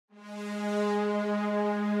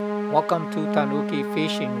Welcome to Tanuki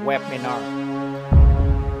Fishing Webinar.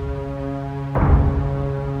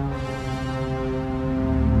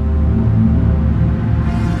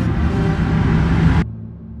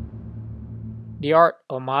 The Art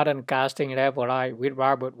of Modern Casting Level Eye with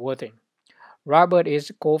Robert Worthing. Robert is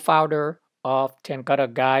co-founder of Tenkara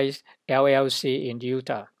Guides LLC in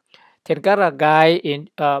Utah. Tenkara Guide in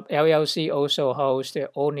LLC also hosts the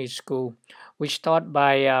Oni School, which taught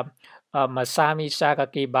by Masami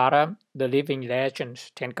Sakakibara, the living legend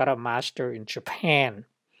Tenkara master in Japan.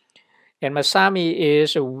 And Masami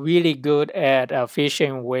is really good at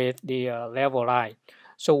fishing with the level eye.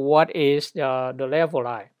 So what is the level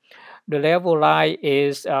eye? The level line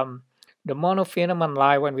is the monofilament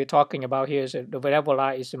line. When we're talking about here, is the level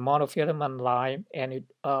line is the monofilament line, and it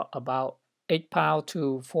about 8 pound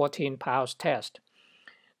to 14 pounds test.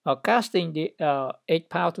 Casting the 8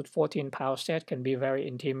 pound to 14 pounds test can be very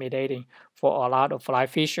intimidating for a lot of fly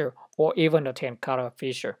fisher or even a tenkara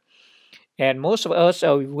fisher. And most of us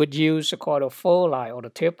would use called a full line or the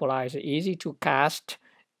tip line. It's easy to cast,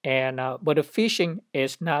 and but the fishing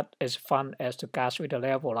is not as fun as to cast with the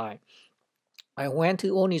level line. I went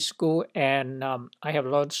to Oni school and I have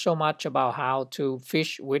learned so much about how to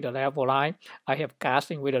fish with a level line. I have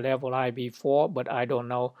casting with a level line before, but I don't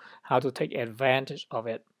know how to take advantage of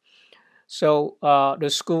it. So the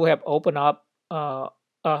school have opened up. The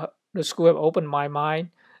school have opened my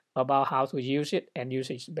mind about how to use it and use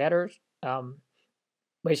it better.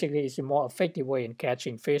 Basically, it's a more effective way in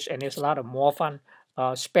catching fish, and it's a lot of more fun,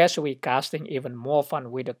 especially casting. Even more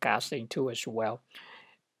fun with the casting too as well.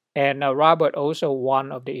 And Robert also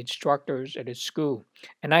one of the instructors at the school.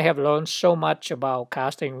 And I have learned so much about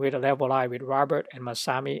casting with a level eye with Robert and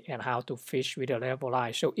Masami and how to fish with a level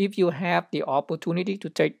eye. So if you have the opportunity to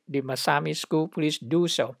take the Masami school, please do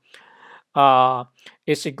so.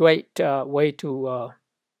 It's a great way to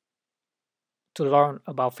learn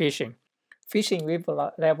about fishing. Fishing with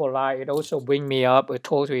a level eye, it also brings me up a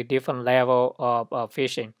totally different level of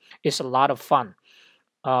fishing. It's a lot of fun.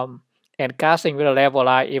 And casting with a level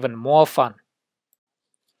eye even more fun.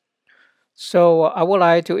 So I would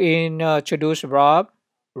like to introduce Rob.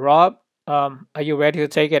 Rob, are you ready to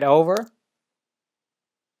take it over?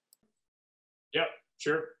 Yep,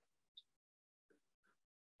 sure.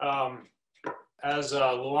 As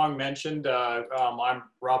Luong mentioned, I'm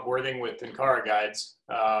Rob Worthing with Tenkara Guides.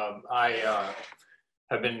 I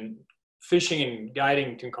have been fishing and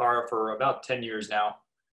guiding Tenkara for about 10 years now.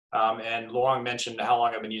 And Luong mentioned how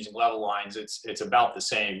long I've been using level lines. It's about the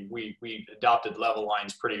same. We adopted level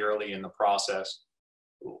lines pretty early in the process.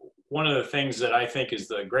 One of the things that I think is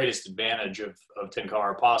the greatest advantage of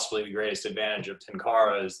Tenkara, possibly the greatest advantage of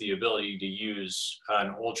Tenkara, is the ability to use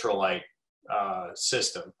an ultralight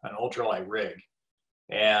system, an ultralight rig.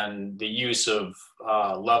 And the use of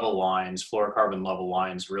level lines, fluorocarbon level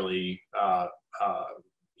lines, really,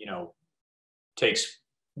 takes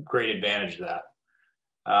great advantage of that.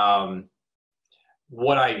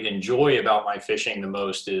 What I enjoy about my fishing the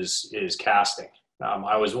most is casting.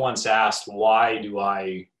 I was once asked, why do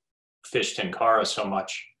I fish Tenkara so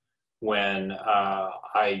much when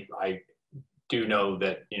I do know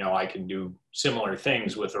that I can do similar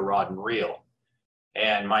things with a rod and reel?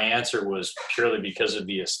 And my answer was purely because of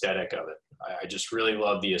the aesthetic of it. I just really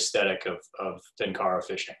love the aesthetic of Tenkara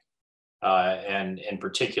fishing, and in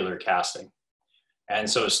particular casting. And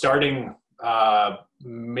so starting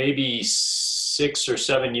maybe 6 or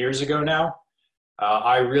 7 years ago now,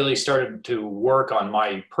 I really started to work on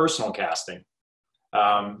my personal casting.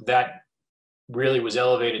 That really was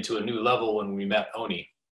elevated to a new level when we met Oni.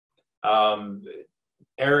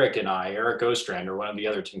 Eric Ostrander, one of the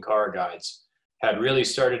other Tenkara guides, had really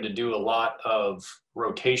started to do a lot of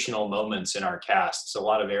rotational moments in our casts, a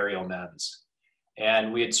lot of aerial mends.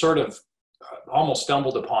 And we had sort of almost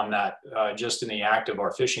stumbled upon that just in the act of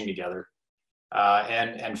our fishing together,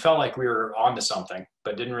 and felt like we were onto something,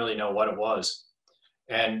 but didn't really know what it was.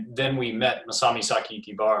 And then we met Masami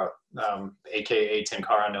Sakakibara, aka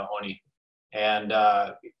Tenkara no Oni, and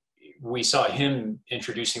we saw him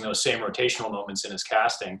introducing those same rotational moments in his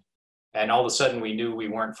casting, and all of a sudden we knew we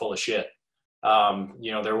weren't full of shit.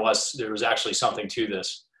 There was actually something to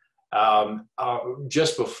this.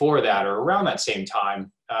 Just before that, or around that same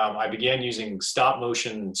time, I began using stop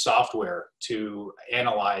motion software to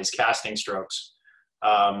analyze casting strokes,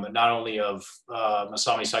 not only of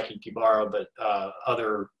Masami Sakakibara, but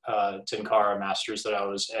other Tenkara masters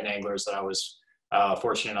and anglers that I was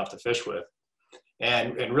fortunate enough to fish with,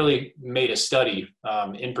 and really made a study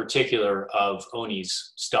in particular of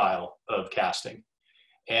Oni's style of casting.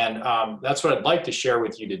 And that's what I'd like to share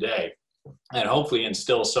with you today. and hopefully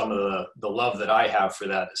instill some of the love that I have for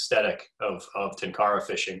that aesthetic of Tenkara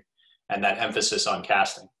fishing and that emphasis on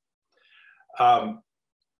casting.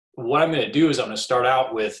 What I'm going to do is I'm going to start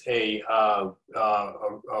out with a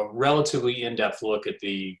relatively in-depth look at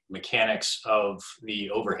the mechanics of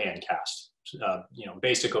the overhand cast,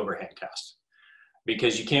 basic overhand cast,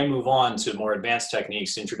 because you can't move on to more advanced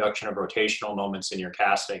techniques, introduction of rotational moments in your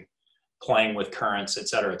casting, playing with currents, et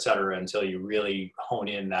cetera, until you really hone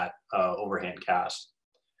in that overhand cast.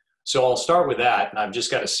 So I'll start with that, and I've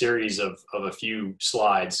just got a series of a few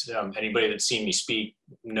slides. Anybody that's seen me speak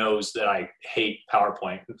knows that I hate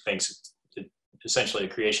PowerPoint and thinks it's essentially a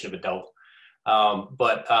creation of a devil.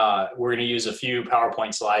 But we're going to use a few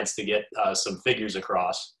PowerPoint slides to get some figures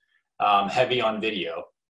across, heavy on video.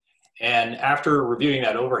 And after reviewing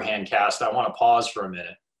that overhand cast, I want to pause for a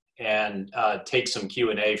minute and take some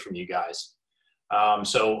Q&A from you guys.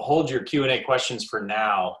 So hold your Q&A questions for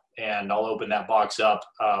now, and I'll open that box up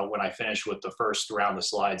when I finish with the first round of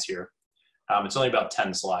slides here. It's only about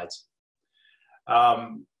 10 slides.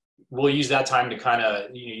 We'll use that time to kind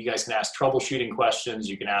of, you guys can ask troubleshooting questions.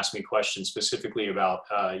 You can ask me questions specifically about,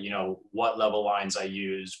 what level lines I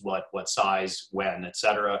use, what size, when, et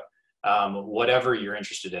cetera. Whatever you're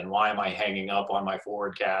interested in. Why am I hanging up on my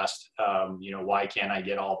forward cast? Why can't I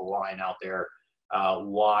get all the line out there?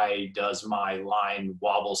 Why does my line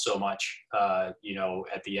wobble so much, at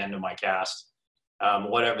the end of my cast?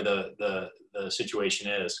 Whatever the situation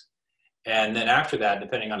is. And then after that,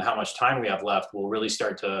 depending on how much time we have left, we'll really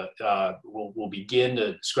start to, we'll begin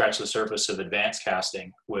to scratch the surface of advanced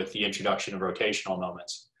casting with the introduction of rotational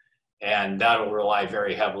moments. And that'll rely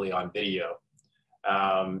very heavily on video.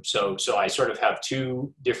 So I sort of have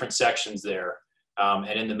two different sections there.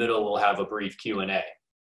 And in the middle, we'll have a brief Q&A.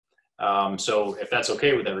 So if that's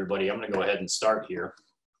okay with everybody, I'm going to go ahead and start here.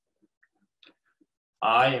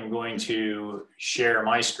 I am going to share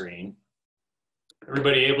my screen.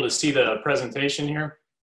 Everybody able to see the presentation here?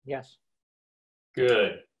 Yes.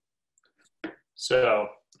 Good. So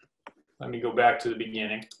let me go back to the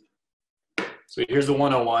beginning. So here's the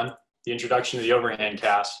 101, the introduction to the overhand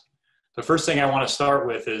cast. The first thing I want to start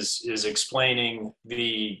with is explaining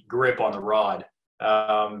the grip on the rod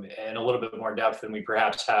in a little bit more depth than we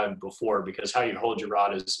perhaps had before, because how you hold your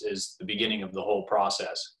rod is the beginning of the whole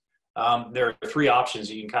process. There are three options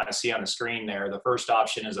you can kind of see on the screen there. The first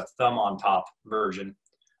option is a thumb on top version.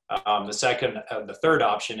 The third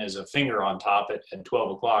option is a finger on top at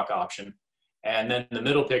 12 o'clock option. And then the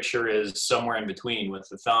middle picture is somewhere in between, with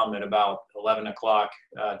the thumb at about 11 o'clock,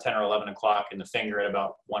 10 or 11 o'clock, and the finger at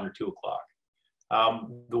about 1 or 2 o'clock.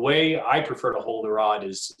 The way I prefer to hold the rod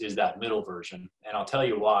is that middle version, and I'll tell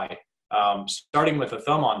you why. Starting with the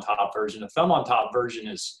thumb on top version, the thumb on top version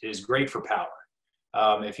is great for power.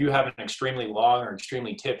 If you have an extremely long or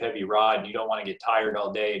extremely tip heavy rod and you don't want to get tired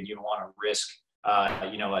all day and you don't want to risk a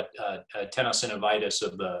tenosynovitis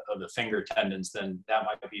of the finger tendons, then that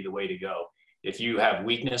might be the way to go. If you have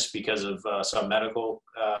weakness because of some medical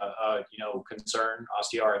concern,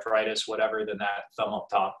 osteoarthritis, whatever, then that thumb up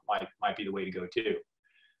top might be the way to go too.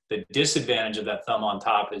 The disadvantage of that thumb on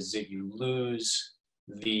top is that you lose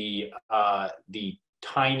the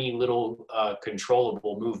tiny little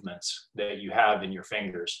controllable movements that you have in your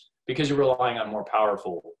fingers, because you're relying on more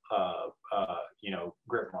powerful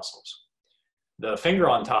grip muscles. The finger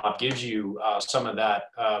on top gives you some of that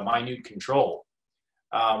minute control,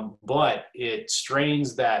 but it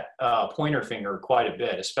strains that pointer finger quite a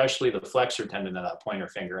bit, especially the flexor tendon of that pointer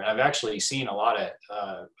finger. And I've actually seen a lot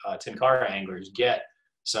of Tenkara anglers get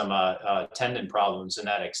some tendon problems in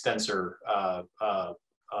that extensor,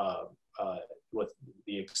 with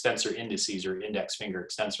the extensor indices or index finger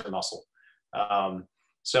extensor muscle.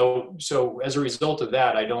 So as a result of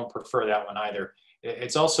that, I don't prefer that one either.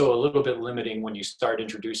 It's also a little bit limiting when you start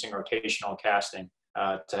introducing rotational casting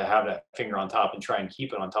to have that finger on top and try and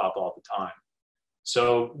keep it on top all the time.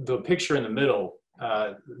 So the picture in the middle,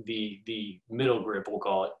 the middle grip, we'll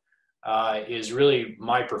call it, is really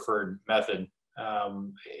my preferred method.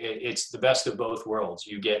 It's the best of both worlds.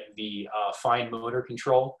 You get the fine motor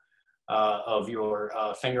control of your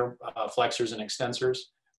finger flexors and extensors,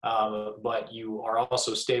 but you are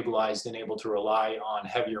also stabilized and able to rely on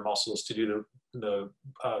heavier muscles to do the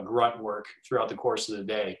grunt work throughout the course of the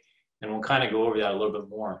day. And we'll kind of go over that a little bit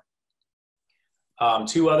more.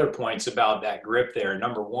 Two other points about that grip there.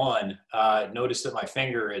 Number one, notice that my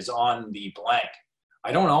finger is on the blank.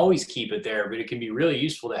 I don't always keep it there, but it can be really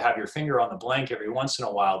useful to have your finger on the blank every once in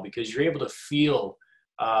a while, because you're able to feel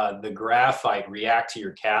the graphite react to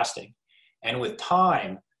your casting. And with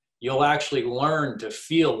time, you'll actually learn to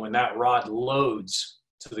feel when that rod loads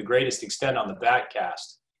to the greatest extent on the back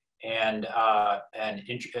cast. and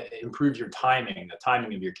improve your timing, the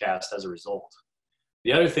timing of your cast as a result.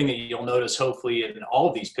 The other thing that you'll notice, hopefully, in all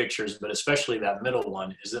of these pictures, but especially that middle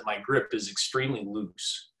one, is that my grip is extremely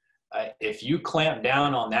loose. If you clamp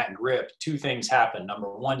down on that grip, two things happen. Number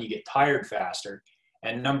one, you get tired faster,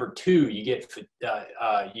 and number two,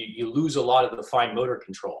 you lose a lot of the fine motor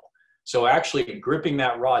control. So actually, gripping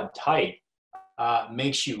that rod tight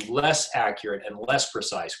makes you less accurate and less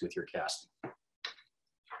precise with your casting.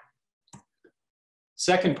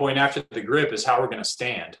 Second point after the grip is how we're going to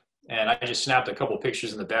stand. And I just snapped a couple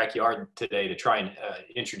pictures in the backyard today to try and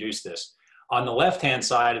introduce this. On the left-hand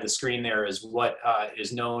side of the screen there is what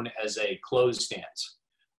is known as a closed stance.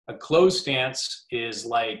 A closed stance is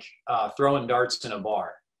like throwing darts in a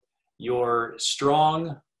bar. Your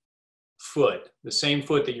strong foot, the same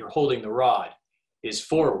foot that you're holding the rod, is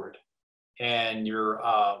forward, and your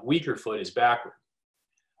weaker foot is backward.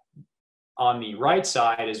 On the right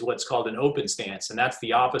side is what's called an open stance, and that's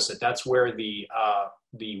the opposite. That's where the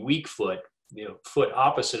weak foot, the foot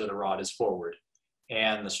opposite of the rod, is forward,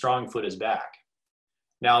 and the strong foot is back.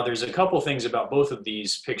 Now, there's a couple things about both of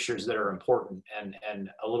these pictures that are important and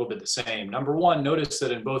a little bit the same. Number one, notice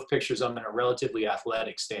that in both pictures I'm in a relatively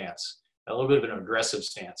athletic stance, a little bit of an aggressive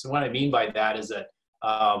stance. And what I mean by that is that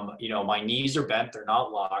my knees are bent, they're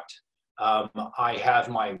not locked. I have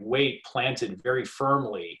my weight planted very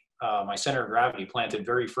firmly, my center of gravity planted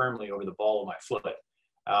very firmly over the ball of my foot.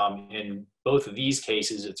 In both of these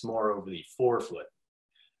cases, it's more over the forefoot.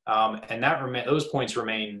 And those points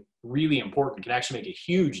remain really important, can actually make a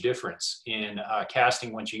huge difference in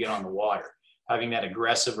casting once you get on the water. Having that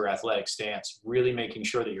aggressive or athletic stance, really making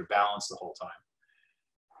sure that you're balanced the whole time.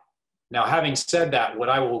 Now, having said that, what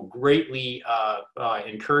I will greatly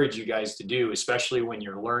encourage you guys to do, especially when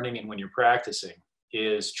you're learning and when you're practicing,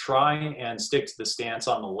 is try and stick to the stance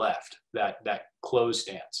on the left, that closed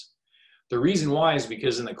stance. The reason why is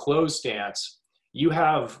because in the closed stance, you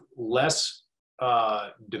have less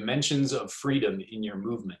dimensions of freedom in your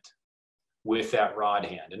movement with that rod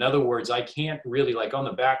hand. In other words, I can't really, like on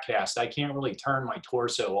the back cast, I can't really turn my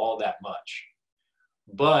torso all that much.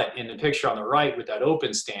 But in the picture on the right with that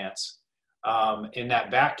open stance, in that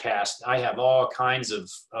back cast, I have all kinds of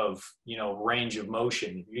range of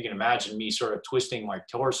motion. You can imagine me sort of twisting my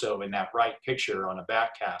torso in that right picture on a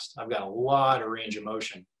back cast. I've got a lot of range of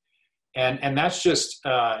motion. And that's just,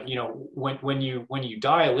 when you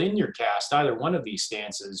dial in your cast, either one of these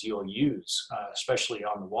stances you'll use, especially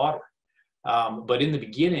on the water. But in the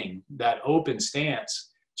beginning, that open stance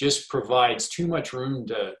just provides too much room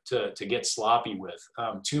to get sloppy with,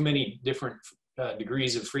 too many different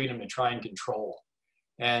degrees of freedom to try and control.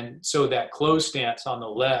 And so that closed stance on the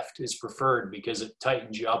left is preferred because it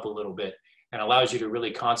tightens you up a little bit and allows you to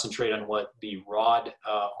really concentrate on what the rod,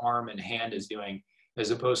 arm, and hand is doing, as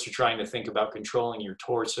opposed to trying to think about controlling your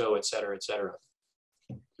torso, et cetera, et cetera.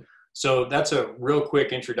 So that's a real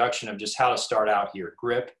quick introduction of just how to start out here,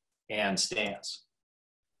 grip and stance.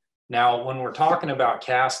 Now, when we're talking about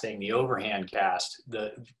casting, the overhand cast,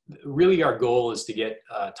 really our goal is to get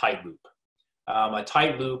a tight loop. A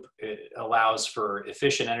tight loop allows for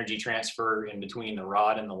efficient energy transfer in between the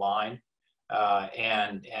rod and the line,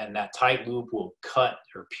 and that tight loop will cut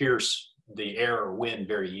or pierce the air or wind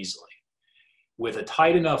very easily. With a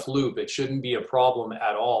tight enough loop, it shouldn't be a problem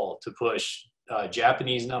at all to push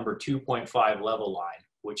Japanese number 2.5 level line,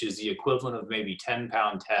 which is the equivalent of maybe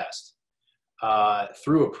 10-pound test,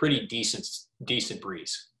 through a pretty decent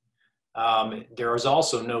breeze. There is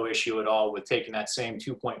also no issue at all with taking that same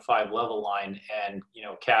 2.5 level line and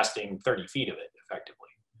casting 30 feet of it effectively.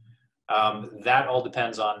 That all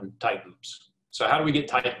depends on tight loops. So how do we get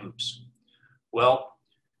tight loops? Well,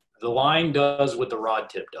 the line does what the rod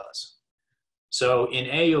tip does. So in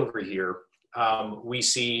A over here, we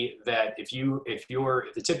see that if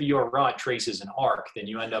the tip of your rod traces an arc, then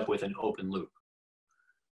you end up with an open loop.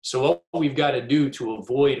 So what we've got to do to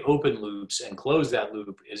avoid open loops and close that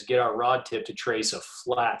loop is get our rod tip to trace a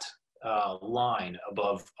flat line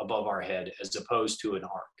above our head as opposed to an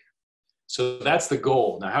arc. So that's the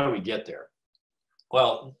goal. Now, how do we get there?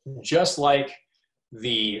 Well, just like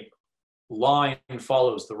the line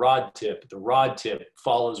follows the rod tip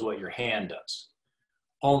follows what your hand does.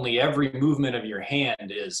 Only every movement of your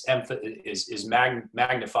hand is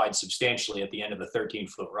magnified substantially at the end of a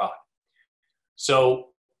 13-foot rod. So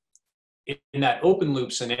in that open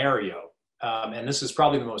loop scenario, and this is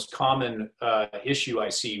probably the most common issue I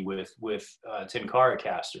see with Tenkara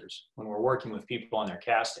casters when we're working with people on their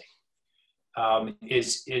casting,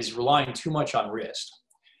 is relying too much on wrist.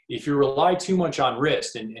 If you rely too much on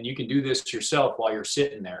wrist, and you can do this yourself while you're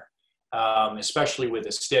sitting there, especially with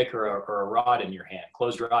a stick or a rod in your hand,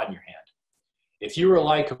 closed rod in your hand. If you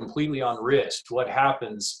rely completely on wrist, what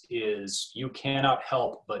happens is you cannot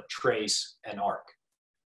help but trace an arc.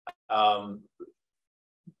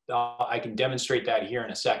 I can demonstrate that here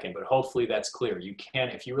in a second, but hopefully that's clear. You can,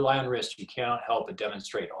 if you rely on wrist, you cannot help but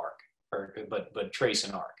demonstrate arc, but trace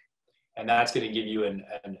an arc, and that's going to give you an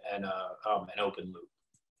open loop.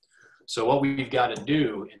 So what we've got to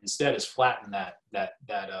do instead is flatten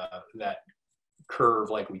that curve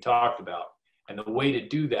like we talked about. And the way to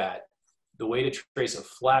do that, the way to trace a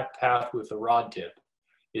flat path with the rod tip,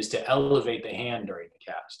 is to elevate the hand during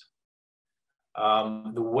the cast.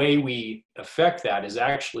 The way we affect that is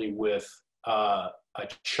actually with a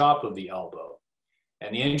chop of the elbow.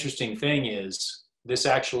 And the interesting thing is this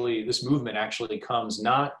movement actually comes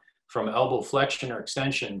not from elbow flexion or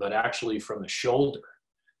extension, but actually from the shoulder.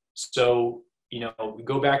 So, we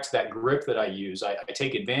go back to that grip that I use. I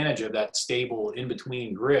take advantage of that stable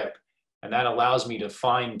in-between grip, and that allows me to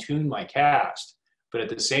fine-tune my cast. But at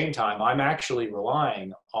the same time, I'm actually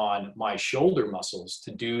relying on my shoulder muscles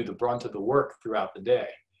to do the brunt of the work throughout the day.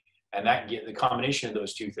 And the combination of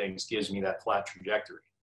those two things gives me that flat trajectory.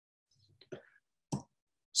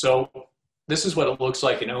 So this is what it looks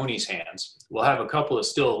like in Oni's hands. We'll have a couple of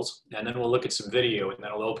stills, and then we'll look at some video, and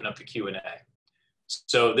then I'll open up the Q&A.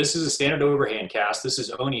 So this is a standard overhand cast. This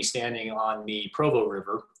is Oni standing on the Provo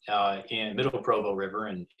River, Middle Provo River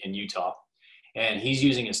in Utah. And he's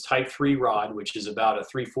using his type 3 rod, which is about a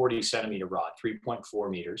 340 centimeter rod, 3.4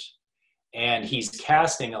 meters. And he's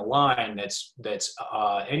casting a line that's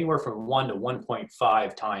anywhere from 1 to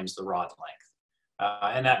 1.5 times the rod length.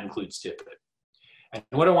 And that includes tippet. And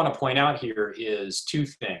what I want to point out here is two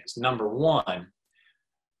things. Number one,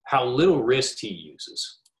 how little wrist he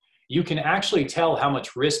uses. You can actually tell how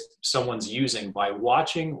much wrist someone's using by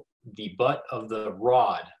watching the butt of the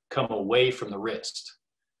rod come away from the wrist.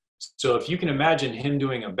 So if you can imagine him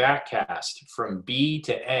doing a back cast from B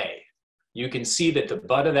to A, you can see that the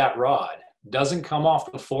butt of that rod doesn't come off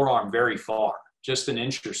the forearm very far, just an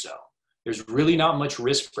inch or so. There's really not much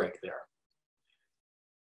wrist break there.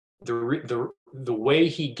 The way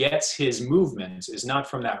he gets his movements is not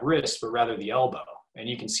from that wrist, but rather the elbow. And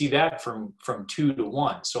you can see that from 2 to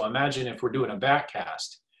 1. So imagine if we're doing a back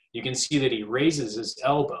cast, you can see that he raises his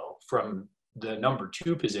elbow from the number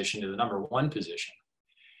 2 position to the number 1 position,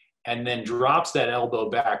 and then drops that elbow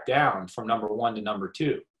back down from number 1 to number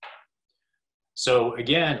 2. So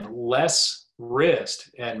again, less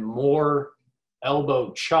wrist and more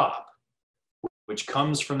elbow chop, which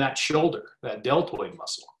comes from that shoulder, that deltoid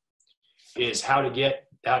muscle, is how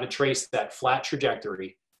to trace that flat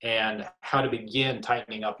trajectory and how to begin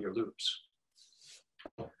tightening up your loops.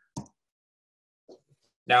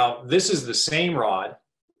 Now, this is the same rod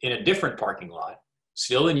in a different parking lot,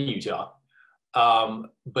 still in Utah,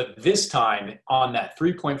 but this time on that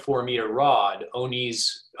 3.4 meter rod,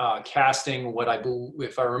 Oni's casting what I believe,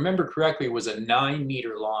 if I remember correctly, was a 9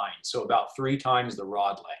 meter line, so about 3 times the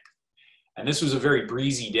rod length. And this was a very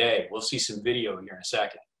breezy day. We'll see some video here in a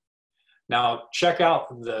second. Now, check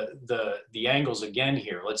out the angles again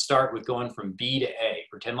here. Let's start with going from B to A.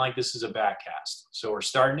 Pretend like this is a back cast. So we're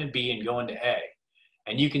starting at B and going to A.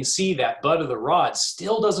 And you can see that butt of the rod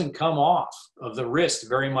still doesn't come off of the wrist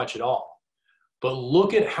very much at all. But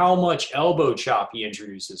look at how much elbow chop he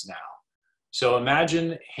introduces now. So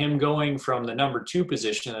imagine him going from the number 2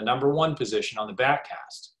 position to the number 1 position on the back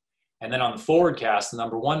cast. And then on the forward cast, the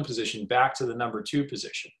number 1 position back to the number 2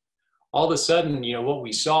 position. All of a sudden, what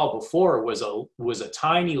we saw before was a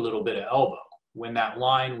tiny little bit of elbow when that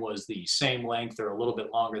line was the same length or a little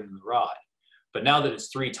bit longer than the rod. But now that it's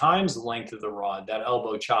 3 times the length of the rod, that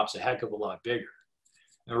elbow chop's a heck of a lot bigger.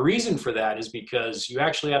 And the reason for that is because you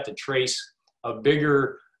actually have to trace a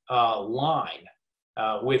bigger line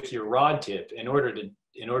with your rod tip in order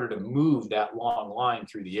to move that long line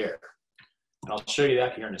through the air. And I'll show you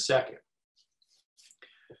that here in a second.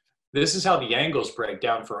 This is how the angles break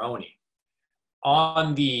down for Oni.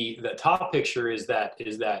 On the top picture is that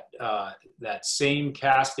same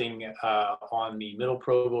casting on the Middle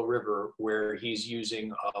Provo River, where he's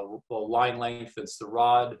using a line length that's the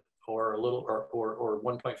rod or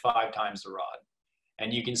 1.5 times the rod.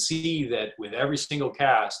 And you can see that with every single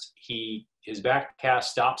cast, his back cast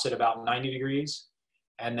stops at about 90 degrees,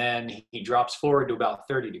 and then he drops forward to about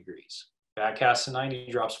 30 degrees. Back cast to 90,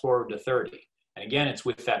 drops forward to 30. And again, it's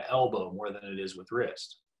with that elbow more than it is with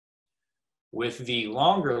wrist. With the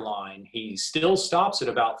longer line, he still stops at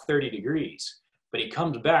about 30 degrees, but he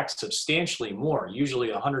comes back substantially more,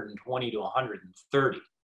 usually 120 to 130.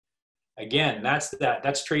 Again,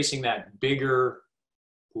 that's tracing that bigger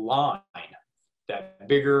line, that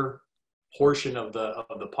bigger portion of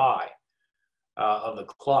the pie, of the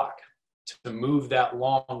clock, to move that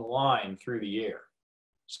long line through the air.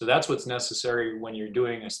 So that's what's necessary when you're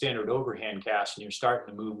doing a standard overhand cast and you're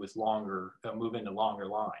starting to move with move into longer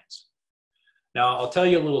lines. Now, I'll tell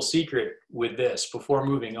you a little secret with this before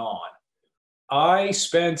moving on. I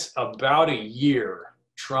spent about a year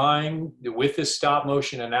trying, with this stop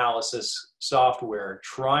motion analysis software,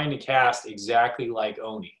 trying to cast exactly like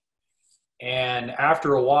Oni. And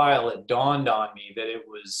after a while, it dawned on me that it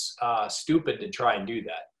was stupid to try and do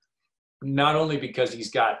that. Not only because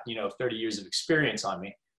he's got, 30 years of experience on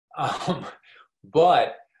me,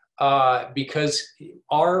 but because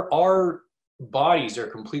our bodies are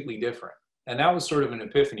completely different. And that was sort of an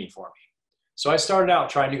epiphany for me. So I started out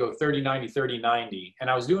trying to go 30-90, 30-90, and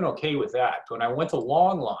I was doing okay with that. But when I went to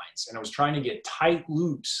long lines and I was trying to get tight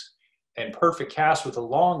loops and perfect cast with a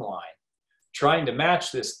long line, trying to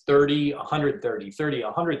match this 30, 130, 30,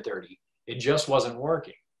 130, it just wasn't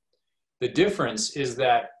working. The difference is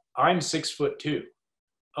that I'm 6'2".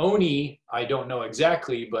 Oni, I don't know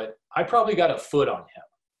exactly, but I probably got a foot on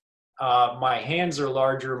him. My hands are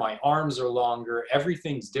larger, my arms are longer,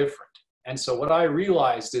 everything's different. And so what I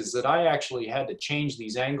realized is that I actually had to change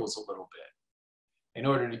these angles a little bit in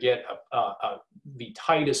order to get the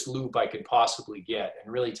tightest loop I could possibly get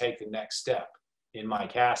and really take the next step in my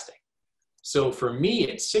casting. So for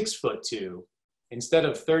me at 6'2", instead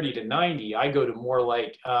of 30-90, I go to more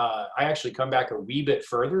like, I actually come back a wee bit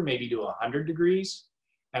further, maybe to 100 degrees,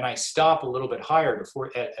 and I stop a little bit higher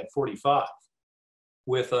at 45.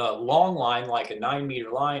 With a long line, like a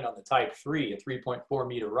 9-meter line on the Type 3, a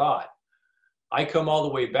 3.4-meter rod, I come all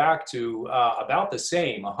the way back to about the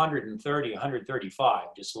same, 130, 135,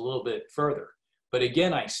 just a little bit further. But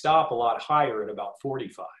again, I stop a lot higher at about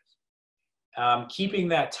 45. Keeping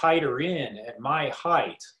that tighter in at my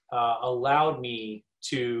height allowed me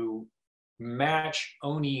to match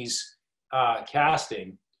Oni's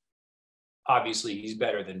casting. Obviously, he's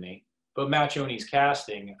better than me, but match Oni's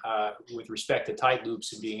casting with respect to tight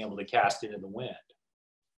loops and being able to cast into the wind.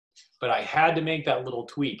 But I had to make that little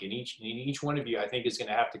tweak, and each one of you, I think, is going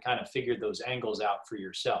to have to kind of figure those angles out for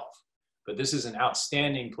yourself. But this is an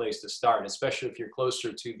outstanding place to start, especially if you're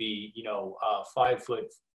closer to the 5 foot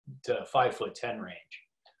to 5'10" range.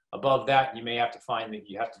 Above that, you may have to find that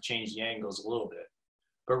you have to change the angles a little bit.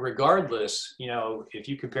 But regardless, if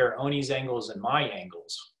you compare Oni's angles and my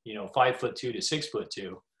angles, 5'2" to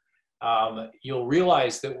 6'2", you'll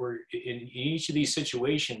realize that we're in each of these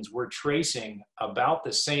situations, we're tracing about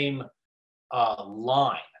the same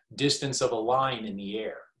distance of a line in the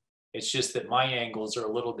air. It's just that my angles are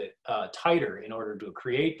a little bit tighter in order to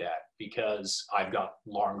create that because I've got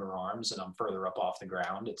longer arms and I'm further up off the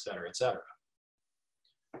ground, et cetera, et cetera.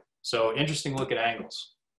 So interesting look at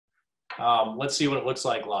angles. Let's see what it looks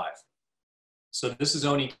like live. So this is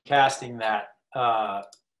Oni casting that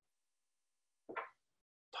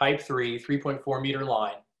Type 3, 3.4-meter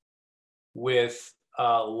line with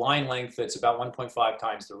a line length that's about 1.5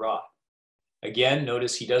 times the rod. Again,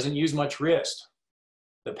 notice he doesn't use much wrist.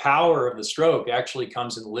 The power of the stroke actually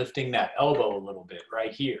comes in lifting that elbow a little bit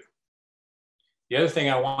right here. The other thing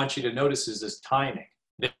I want you to notice is this timing.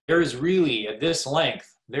 There is really, at this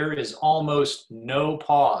length, there is almost no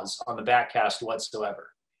pause on the back cast whatsoever.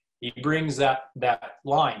 He brings that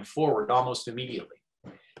line forward almost immediately.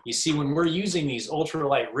 You see, when we're using these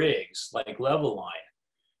ultralight rigs, like Level Line,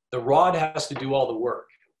 the rod has to do all the work.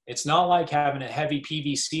 It's not like having a heavy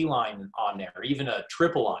PVC line on there, or even a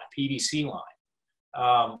triple line, PVC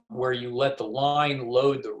line, where you let the line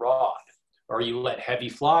load the rod, or you let heavy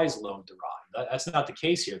flies load the rod. That's not the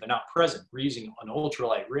case here. They're not present. We're using an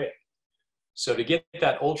ultralight rig. So to get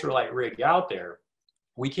that ultralight rig out there,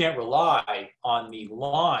 we can't rely on the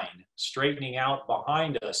line straightening out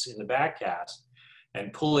behind us in the back cast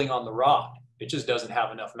and pulling on the rod. It just doesn't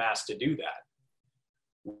have enough mass to do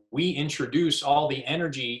that. We introduce all the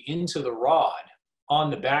energy into the rod on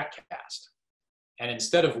the back cast. And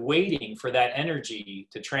instead of waiting for that energy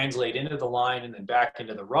to translate into the line and then back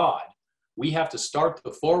into the rod, we have to start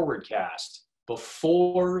the forward cast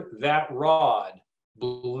before that rod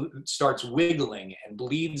starts wiggling and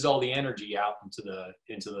bleeds all the energy out into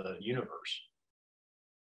the universe.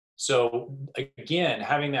 So again,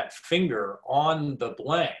 having that finger on the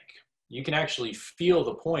blank, you can actually feel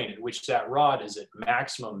the point at which that rod is at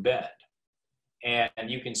maximum bend. And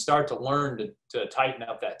you can start to learn to tighten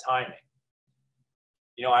up that timing.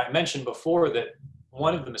 I mentioned before that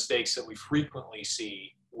one of the mistakes that we frequently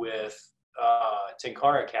see with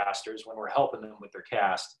Tenkara casters when we're helping them with their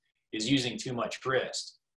cast is using too much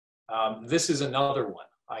wrist. This is another one.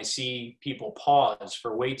 I see people pause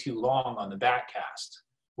for way too long on the back cast,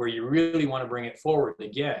 where you really want to bring it forward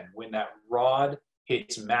again, when that rod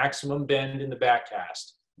hits maximum bend in the back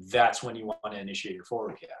cast, that's when you want to initiate your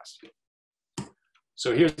forward cast.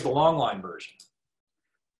 So here's the long line version.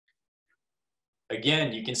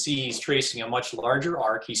 Again, you can see he's tracing a much larger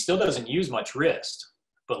arc. He still doesn't use much wrist,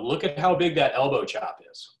 but look at how big that elbow chop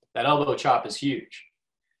is. That elbow chop is huge.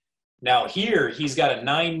 Now here, he's got a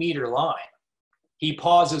 9-meter line. He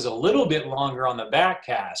pauses a little bit longer on the back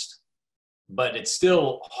cast, but it's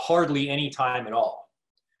still hardly any time at all.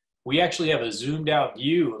 We actually have a zoomed out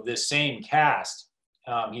view of this same cast.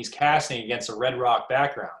 He's casting against a red rock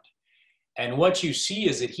background. And what you see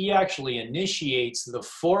is that he actually initiates the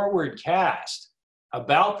forward cast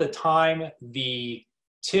about the time the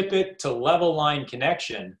tippet to level line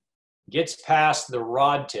connection gets past the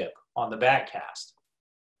rod tip on the back cast.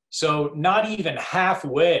 So not even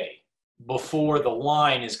halfway before the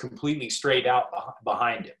line is completely straight out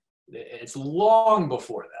behind him. It's long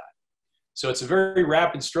before that. So it's a very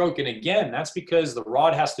rapid stroke. And again, that's because the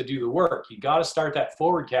rod has to do the work. You got to start that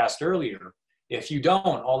forward cast earlier. If you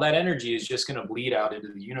don't, all that energy is just going to bleed out into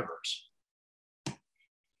the universe.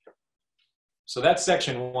 So that's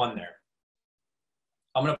section 1 there.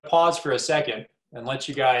 I'm going to pause for a second and let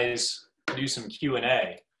you guys do some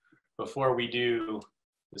Q&A before we do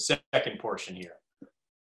the second portion here.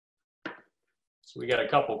 So we got a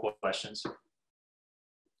couple questions.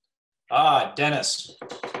 Dennis,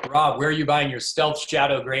 Rob, where are you buying your Stealth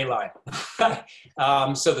Shadow Gray line?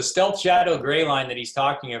 So the Stealth Shadow Gray line that he's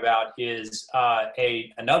talking about is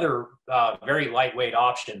another very lightweight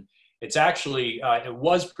option. It's actually, it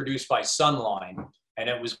was produced by Sunline, and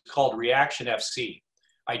it was called Reaction FC.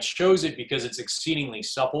 I chose it because it's exceedingly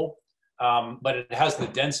supple, but it has the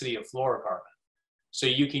density of fluorocarbon. So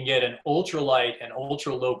you can get an ultralight and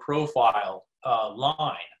ultra low profile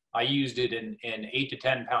line. I used it in 8 to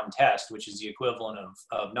 10 pound test, which is the equivalent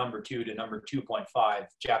of number 2 to number 2.5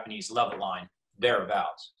 Japanese level line,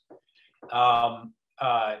 thereabouts.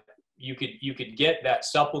 You could get that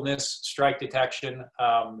suppleness, strike detection,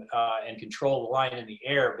 and control the line in the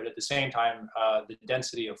air, but at the same time, the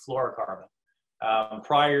density of fluorocarbon.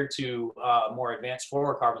 Prior to more advanced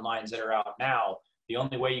fluorocarbon lines that are out now, the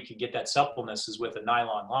only way you can get that suppleness is with a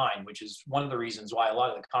nylon line, which is one of the reasons why a lot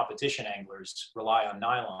of the competition anglers rely on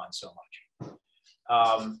nylon so much.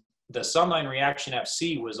 The Sunline Reaction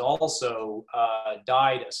FC was also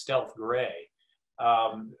dyed a stealth gray.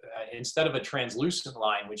 Instead of a translucent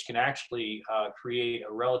line, which can actually create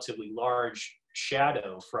a relatively large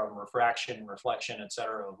shadow from refraction, reflection,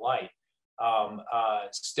 etc. of light,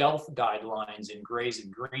 stealth dyed lines in grays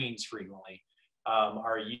and greens frequently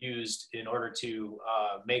are used in order to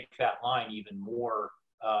make that line even more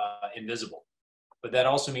invisible. But that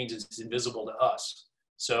also means it's invisible to us.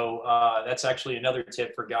 So that's actually another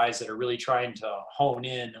tip for guys that are really trying to hone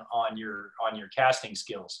in on your casting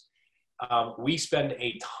skills. We spend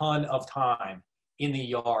a ton of time in the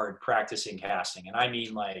yard practicing casting, and I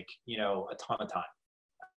mean like, you know, a ton of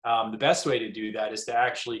time. The best way to do that is to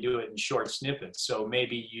actually do it in short snippets. So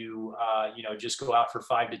maybe you just go out for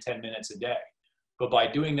 5 to 10 minutes a day. But by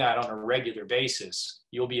doing that on a regular basis,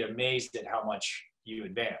 you'll be amazed at how much you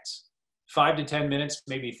advance. 5 to 10 minutes,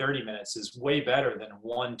 maybe 30 minutes is way better than a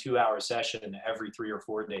 1-2 hour session every 3 or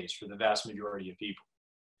 4 days for the vast majority of people.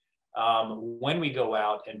 When we go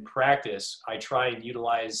out and practice, I try and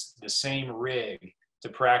utilize the same rig to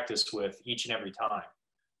practice with each and every time.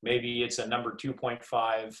 Maybe it's a number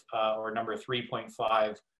 2.5 or number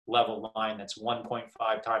 3.5 level line that's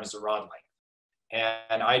 1.5 times the rod length.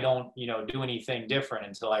 And I don't, do anything different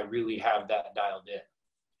until I really have that dialed in.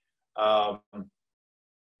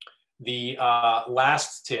 The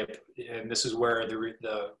last tip, and this is where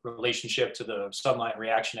the relationship to the Sunline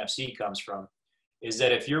Reaction FC comes from, is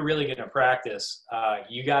that if you're really going to practice,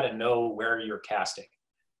 you got to know where you're casting.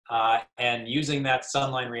 And using that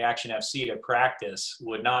Sunline Reaction FC to practice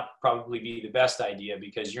would not probably be the best idea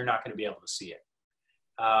because you're not going to be able to see it.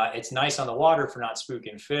 It's nice on the water for not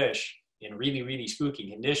spooking fish in really, really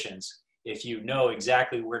spooky conditions if you know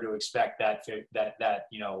exactly where to expect that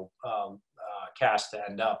cast to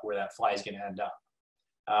end up, where that fly is going to end up.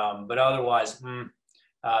 But otherwise,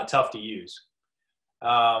 tough to use.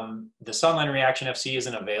 The Sunline Reaction FC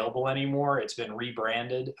isn't available anymore. It's been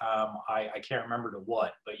rebranded. I can't remember to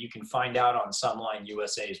what, but you can find out on Sunline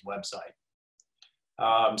USA's website.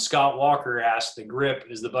 Scott Walker asked, the grip,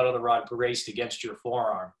 is the butt of the rod braced against your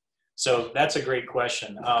forearm? So that's a great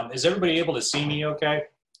question. Is everybody able to see me okay?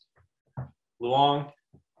 Luong,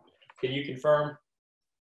 can you confirm?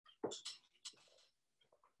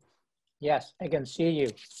 Yes, I can see you.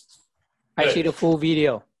 Good. I see the full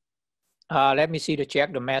video. Let me see to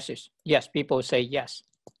check the message. Yes, people say yes.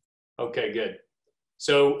 Okay, good.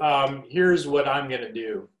 So here's what I'm going to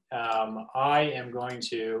do. I am going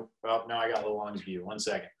to, well, now I got Lalong's view. 1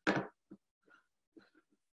 second.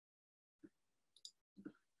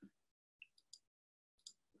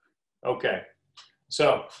 Okay,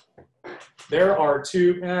 so there are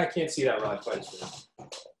two, I can't see that rod quite as good.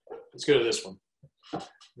 Let's go to this one.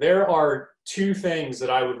 There are two things that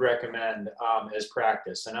I would recommend as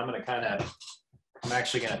practice, and I'm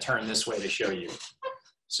actually going to turn this way to show you.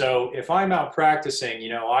 So if I'm out practicing, you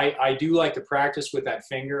know, I do like to practice with that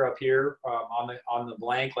finger up here on the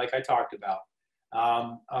blank, like I talked about.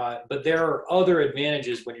 But there are other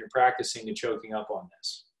advantages when you're practicing to choking up on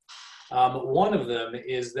this. One of them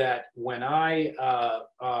is that when I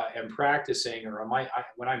am practicing, or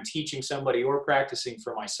when I'm teaching somebody or practicing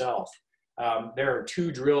for myself, there are two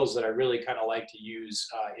drills that I really kind of like to use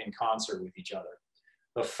in concert with each other.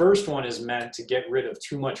 The first one is meant to get rid of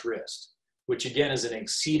too much wrist, which again is an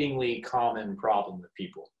exceedingly common problem with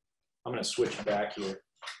people. I'm going to switch back here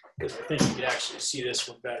because I think you can actually see this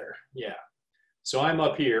one better. Yeah. So I'm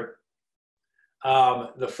up here.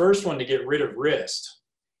 The first one to get rid of wrist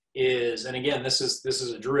is, and again, this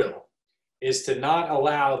is a drill, is to not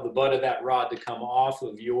allow the butt of that rod to come off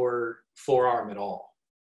of your forearm at all.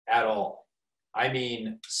 I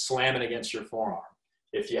mean, slam it against your forearm.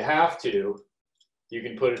 If you have to, you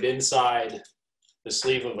can put it inside the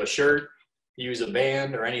sleeve of a shirt, use a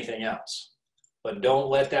band or anything else, but don't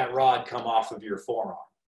let that rod come off of your forearm.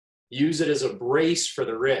 Use it as a brace for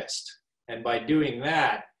the wrist. And by doing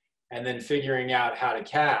that, and then figuring out how to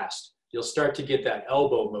cast, you'll start to get that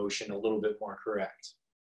elbow motion a little bit more correct.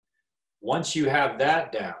 Once you have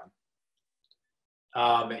that down,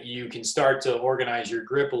 you can start to organize your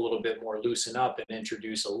grip a little bit more, loosen up, and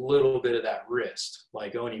introduce a little bit of that wrist,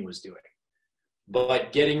 like Oni was doing.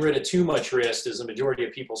 But getting rid of too much wrist is the majority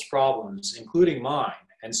of people's problems, including mine.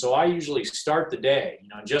 And so I usually start the day, you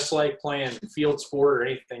know, just like playing field sport or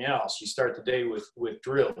anything else, you start the day with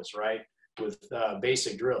drills, right? With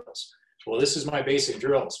basic drills. Well, this is my basic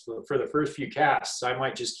drills. For the first few casts, I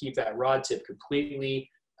might just keep that rod tip completely,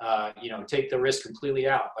 you know, take the wrist completely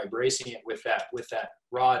out by bracing it with that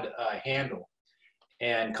rod handle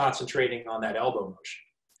and concentrating on that elbow motion.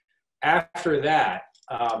 After that,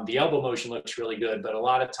 the elbow motion looks really good, but a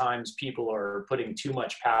lot of times people are putting too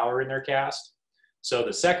much power in their cast. So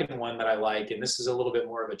the second one that I like, and this is a little bit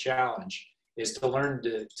more of a challenge, is to learn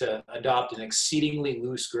to adopt an exceedingly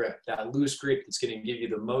loose grip, that loose grip that's going to give you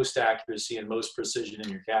the most accuracy and most precision in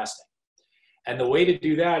your casting. And the way to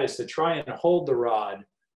do that is to try and hold the rod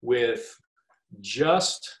with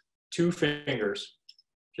just two fingers,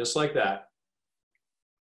 just like that.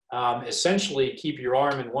 Essentially keep your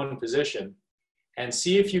arm in one position and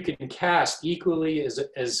see if you can cast equally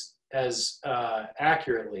as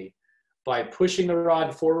accurately by pushing the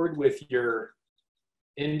rod forward with your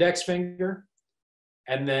index finger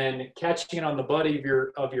and then catching it on the butt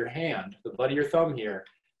of your hand, the butt of your thumb here,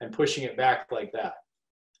 and pushing it back like that.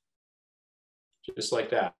 Just like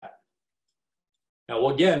that. Now,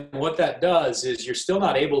 again, what that does is you're still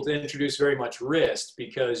not able to introduce very much wrist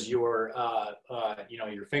because your, you know,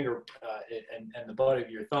 your finger and the butt of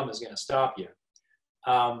your thumb is going to stop you.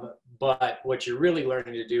 But what you're really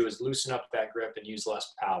learning to do is loosen up that grip and use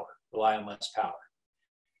less power, rely on less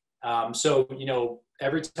power. So, you know,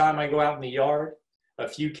 every time I go out in the yard, a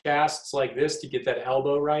few casts like this to get that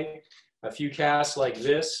elbow right, a few casts like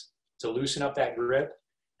this to loosen up that grip,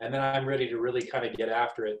 and then I'm ready to really kind of get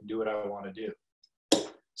after it and do what I want to do.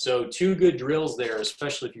 So two good drills there,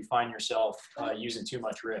 especially if you find yourself using too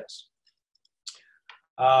much wrist.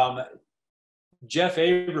 Jeff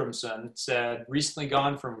Abramson said, recently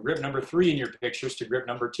gone from grip number 3 in your pictures to grip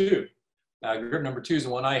number 2. Grip number 2 is the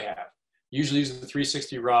one I have. Usually use the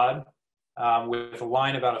 360 rod with a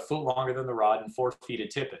line about a foot longer than the rod and 4 feet to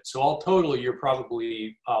tip it. So all total, you're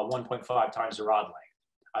probably 1.5 times the rod length.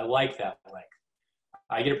 I like that length.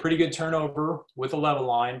 I get a pretty good turnover with a level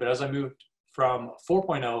line, but as I moved from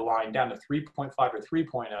 4.0 line down to 3.5 or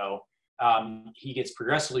 3.0, he gets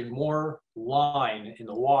progressively more line in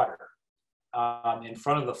the water in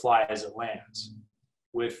front of the fly as it lands.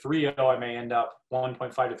 With 3.0, I may end up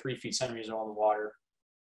 1.5 to 3 feet centimeters on the water.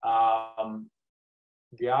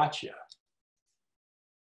 Gotcha.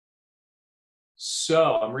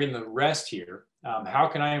 So I'm reading the rest here. How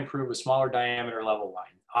can I improve a smaller diameter level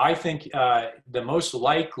line? I think the most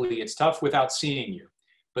likely, it's tough without seeing you,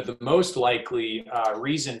 but the most likely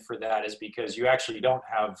reason for that is because you actually don't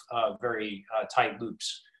have very tight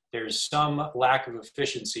loops. There's some lack of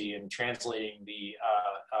efficiency in translating the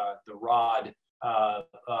rod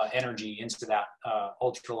energy into that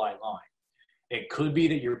ultralight line. It could be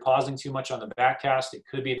that you're pausing too much on the back cast. It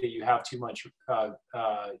could be that you have too much,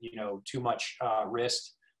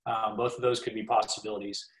 wrist. Both of those could be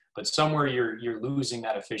possibilities, but somewhere you're losing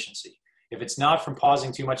that efficiency. If it's not from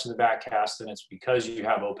pausing too much in the back cast, then it's because you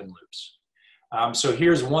have open loops. So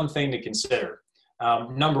here's one thing to consider.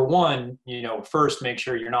 Number one, first make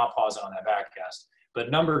sure you're not pausing on that back cast. But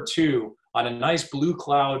number two, on a nice blue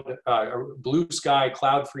sky,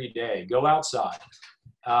 cloud-free day, go outside.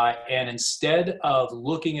 And instead of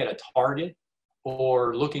looking at a target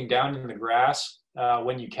or looking down in the grass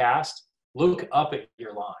when you cast, look up at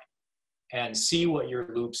your line and see what your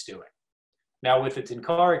loop's doing. Now with the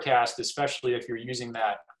Tenkara cast, especially if you're using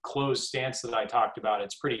that closed stance that I talked about,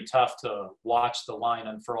 it's pretty tough to watch the line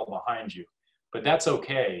unfurl behind you, but that's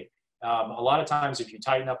okay. A lot of times if you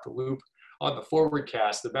tighten up the loop on the forward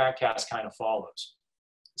cast, the back cast kind of follows.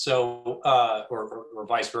 So, or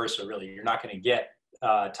vice versa, really. You're not going to get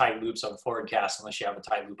tight loops on the forward cast unless you have a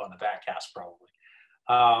tight loop on the back cast, probably.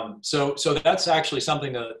 So that's actually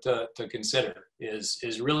something to consider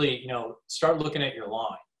is really, start looking at your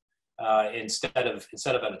line instead of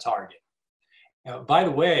at a target. By the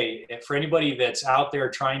way, for anybody that's out there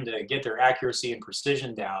trying to get their accuracy and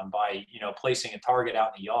precision down by, placing a target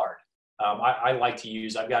out in the yard, I like to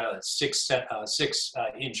use, I've got a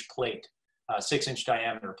 6-inch plate, 6-inch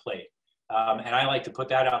diameter plate. And I like to put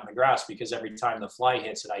that out in the grass because every time the fly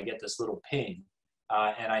hits it, I get this little ping,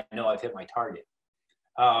 and I know I've hit my target.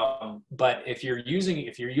 But if you're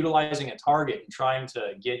utilizing a target and trying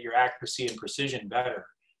to get your accuracy and precision better,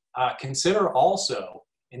 consider also,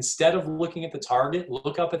 instead of looking at the target,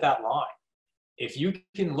 look up at that line. If you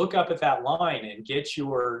can look up at that line and get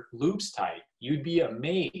your loops tight, you'd be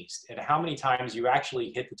amazed at how many times you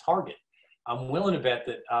actually hit the target. I'm willing to bet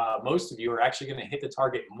that most of you are actually going to hit the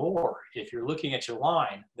target more if you're looking at your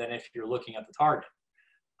line than if you're looking at the target.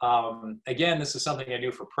 Again, this is something I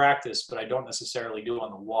do for practice, but I don't necessarily do on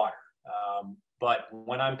the water. But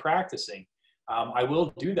when I'm practicing, I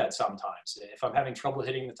will do that sometimes. If I'm having trouble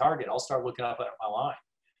hitting the target, I'll start looking up at my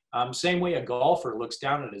line. Same way a golfer looks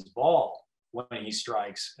down at his ball when he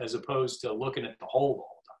strikes, as opposed to looking at the hole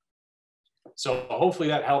all the time. So hopefully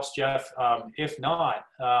that helps, Jeff. If not,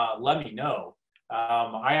 let me know.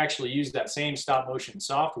 I actually use that same stop motion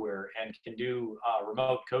software and can do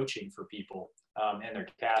remote coaching for people and their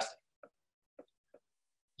casting.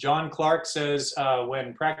 John Clark says,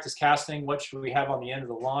 when practice casting, what should we have on the end of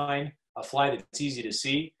the line? A fly that's easy to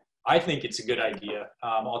see. I think it's a good idea.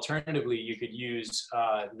 Alternatively, you could use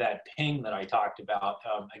that ping that I talked about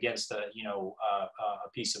against a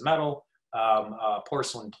piece of metal,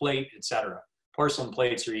 porcelain plate, etc. Porcelain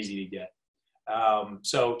plates are easy to get.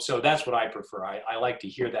 So that's what I prefer. I like to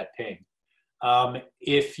hear that ping.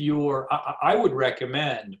 If I would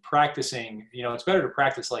recommend practicing, it's better to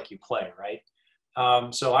practice like you play, right?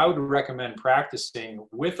 So I would recommend practicing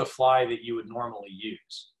with a fly that you would normally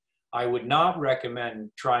use. I would not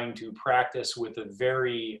recommend trying to practice with a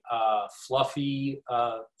very fluffy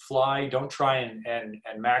fly. Don't try and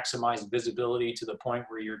maximize visibility to the point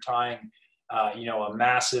where you're tying, a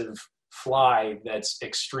massive fly that's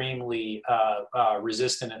extremely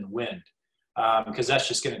resistant in the wind, because that's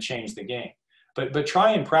just going to change the game. But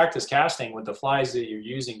try and practice casting with the flies that you're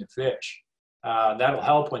using to fish. That'll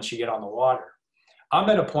help once you get on the water. I'm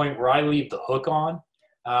at a point where I leave the hook on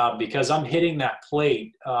because I'm hitting that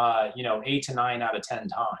plate, 8 to 9 out of 10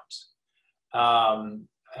 times.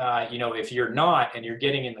 If you're not and you're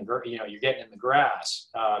getting in the grass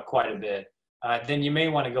quite a bit, then you may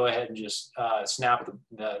want to go ahead and just snap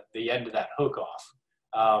the end of that hook off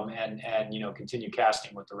and continue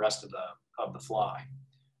casting with the rest of the fly.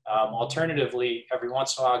 Alternatively, every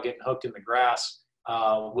once in a while, getting hooked in the grass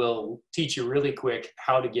will teach you really quick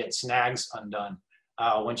how to get snags undone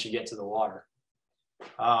once you get to the water.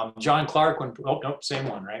 John Clark, same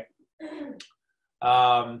one, right?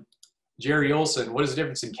 Jerry Olson, what is the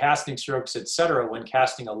difference in casting strokes, etc., when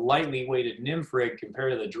casting a lightly weighted nymph rig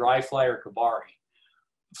compared to the dry fly or kabari?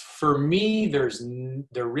 For me, there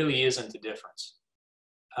really isn't a difference.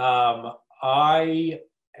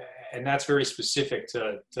 And that's very specific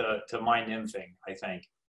to my nymphing, I think.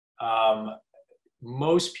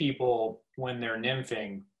 Most people, when they're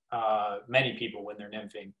nymphing, many people when they're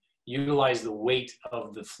nymphing, utilize the weight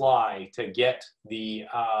of the fly to get the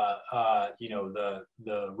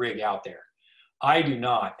rig out there. I do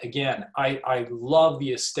not. Again, I love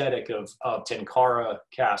the aesthetic of Tenkara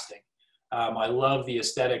casting. I love the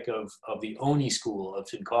aesthetic of the Oni school of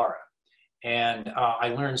Tenkara. And I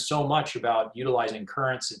learned so much about utilizing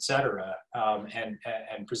currents, etc.,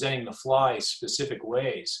 and presenting the fly specific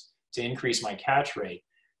ways to increase my catch rate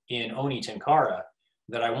in Oni Tenkara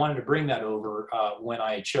that I wanted to bring that over when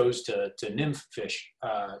I chose to nymph fish,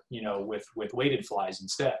 with weighted flies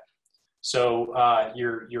instead. So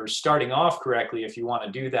you're starting off correctly if you want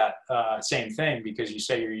to do that same thing, because you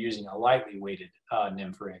say you're using a lightly weighted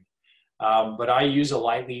nymph rig. But I use a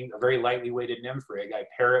very lightly weighted nymph rig. I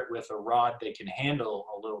pair it with a rod that can handle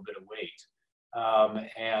a little bit of weight.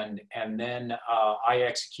 And then I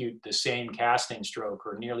execute the same casting stroke,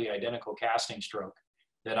 or nearly identical casting stroke,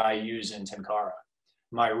 that I use in Tenkara.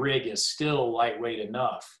 My rig is still lightweight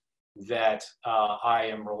enough that I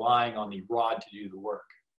am relying on the rod to do the work.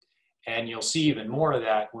 And you'll see even more of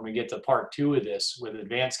that when we get to part 2 of this with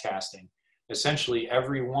advanced casting. Essentially,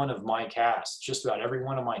 every one of my casts, just about every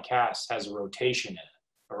one of my casts, has a rotation in it,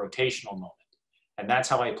 a rotational moment. And that's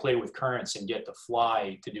how I play with currents and get the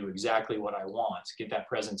fly to do exactly what I want, get that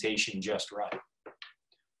presentation just right.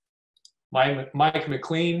 Mike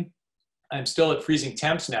McLean, I'm still at freezing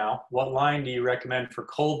temps now. What line do you recommend for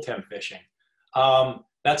cold temp fishing?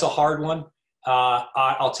 That's a hard one.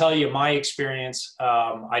 I'll tell you my experience.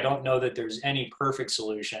 I don't know that there's any perfect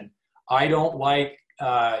solution. I don't like,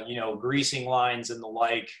 greasing lines and the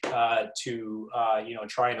like to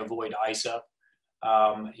try and avoid ice up.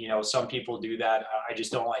 Some people do that. I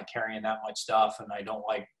just don't like carrying that much stuff, and I don't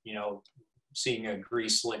like, seeing a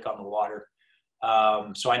grease slick on the water.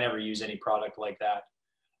 So I never use any product like that.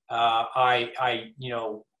 I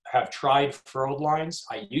have tried furled lines.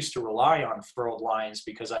 I used to rely on furled lines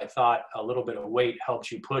because I thought a little bit of weight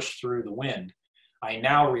helps you push through the wind. I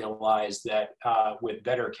now realize that with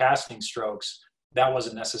better casting strokes, that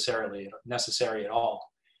wasn't necessary at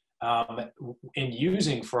all. In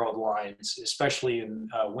using furled lines, especially in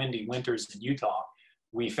windy winters in Utah,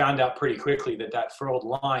 we found out pretty quickly that that furled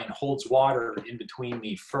line holds water in between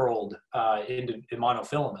the furled in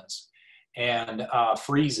monofilaments, and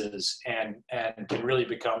freezes and can really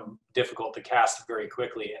become difficult to cast very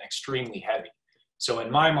quickly and extremely heavy. So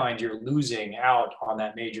in my mind, you're losing out on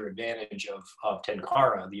that major advantage of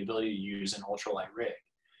Tenkara, the ability to use an ultralight rig.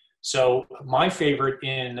 So my favorite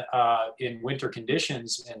in winter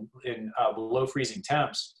conditions and in below freezing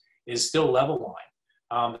temps is still level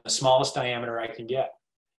line, the smallest diameter I can get.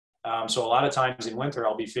 So a lot of times in winter,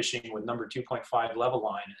 I'll be fishing with number 2.5 level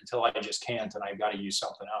line until I just can't and I've got to use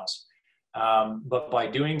something else. But by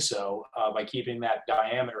doing so, by keeping that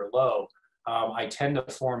diameter low, I tend to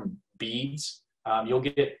form beads. You'll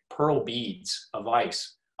get pearl beads of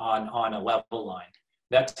ice on a level line.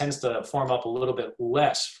 That tends to form up a little bit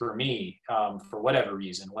less for me, for whatever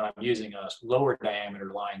reason, when I'm using a lower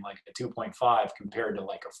diameter line like a 2.5 compared to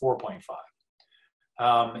like a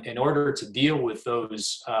 4.5. In order to deal with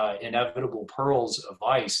those inevitable pearls of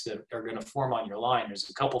ice that are going to form on your line, there's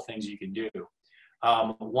a couple things you can do.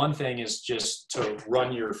 One thing is just to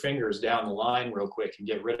run your fingers down the line real quick and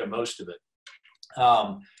get rid of most of it.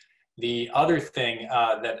 The other thing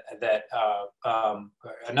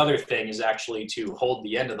another thing is actually to hold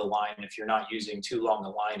the end of the line if you're not using too long a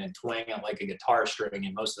line and twang it like a guitar string,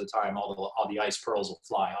 and most of the time all the ice pearls will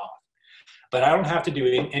fly off. But I don't have to do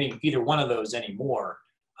either one of those anymore.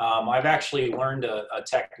 I've actually learned a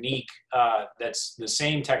technique that's the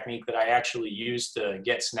same technique that I actually use to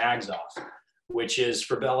get snags off, which is,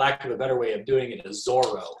 for lack of a better way of doing it, a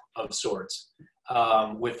Zorro of sorts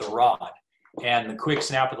with the rod. And the quick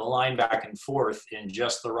snap of the line back and forth in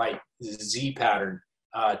just the right Z pattern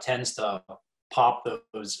tends to pop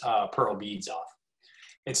those pearl beads off.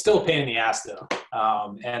 It's still a pain in the ass though.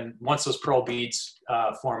 And once those pearl beads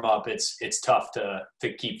form up, it's tough to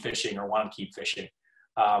keep fishing or want to keep fishing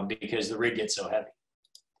because the rig gets so heavy.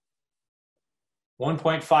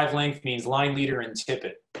 1.5 length means line leader and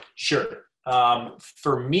tippet. Sure.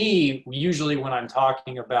 For me, usually when I'm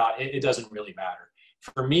talking about, it doesn't really matter.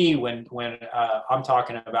 For me, when I'm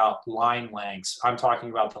talking about line lengths, I'm talking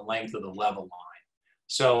about the length of the level line.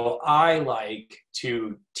 So I like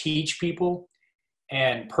to teach people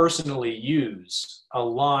and personally use a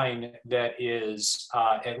line that is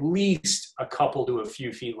at least a couple to a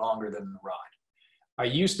few feet longer than the rod. I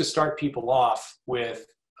used to start people off with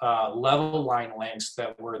level line lengths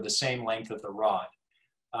that were the same length of the rod.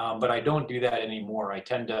 But I don't do that anymore. I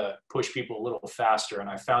tend to push people a little faster, and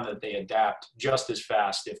I found that they adapt just as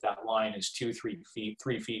fast if that line is 2, 3 feet,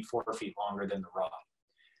 3 feet, 4 feet longer than the rod.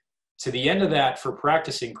 To the end of that, for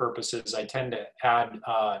practicing purposes, I tend to add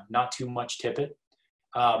not too much tippet,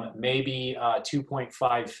 maybe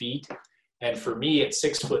 2.5 feet. And for me at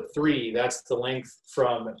 6'3", that's the length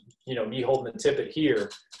from me holding the tippet here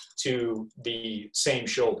to the same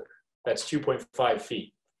shoulder. That's 2.5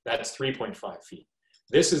 feet. That's 3.5 feet.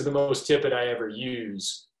 This is the most tippet I ever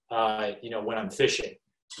use, when I'm fishing.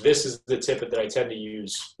 This is the tippet that I tend to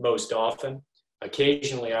use most often.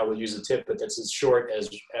 Occasionally, I will use a tippet that's as short as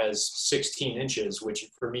 16 inches, which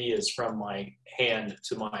for me is from my hand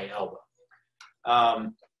to my elbow.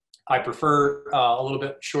 I prefer a little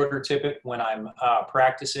bit shorter tippet when I'm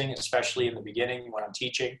practicing, especially in the beginning when I'm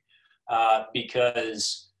teaching,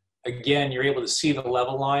 because again, you're able to see the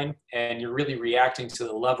level line and you're really reacting to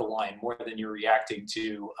the level line more than you're reacting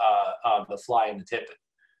to the fly and the tippet.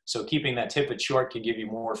 So keeping that tippet short can give you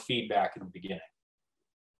more feedback in the beginning.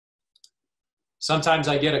 Sometimes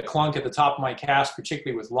I get a clunk at the top of my cast,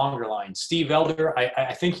 particularly with longer lines. Steve Elder,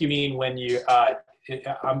 I think you mean when you,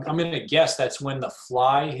 I'm going to guess that's when the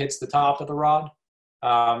fly hits the top of the rod.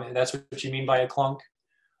 That's what you mean by a clunk.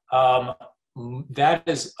 That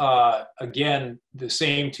is, again, the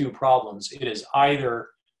same two problems. It is either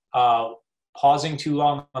pausing too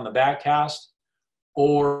long on the back cast,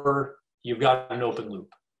 or you've got an open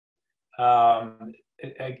loop. And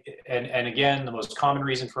again, the most common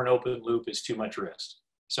reason for an open loop is too much wrist.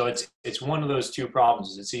 So it's one of those two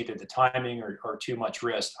problems. It's either the timing or too much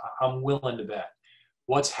wrist. I'm willing to bet.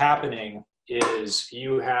 What's happening is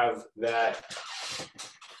you have that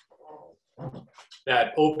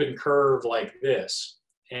open curve like this,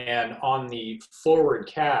 and on the forward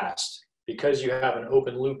cast, because you have an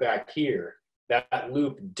open loop back here, that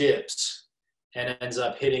loop dips and ends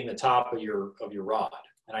up hitting the top of your rod.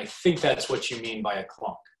 And I think that's what you mean by a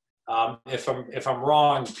clunk. If I'm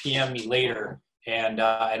wrong, PM me later,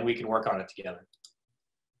 and we can work on it together.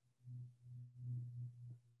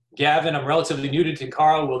 Gavin, I'm relatively new to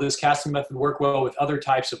Tenkara. Will this casting method work well with other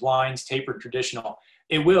types of lines, tapered, traditional?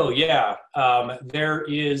 It will, yeah. There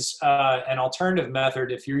is an alternative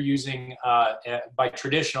method if you're using, by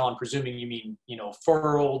traditional, I'm presuming you mean,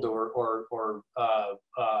 furled or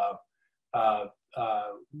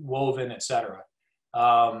woven, etc.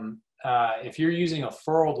 If you're using a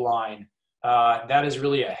furled line, that is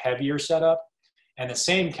really a heavier setup, and the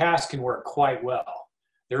same cast can work quite well.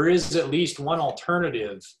 There is at least one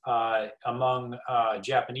alternative among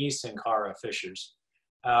Japanese Tenkara fishers,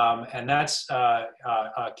 and that's a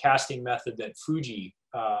casting method that Fuji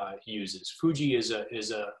uses. Fuji is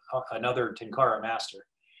another Tenkara master.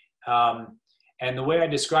 And the way I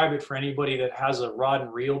describe it for anybody that has a rod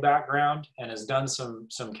and reel background and has done some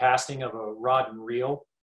casting of a rod and reel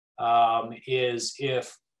is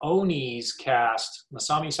if Oni's cast,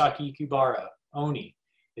 Masami Saki Ikibara, Oni,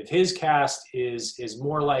 if his cast is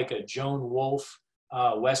more like a Joan Wolfe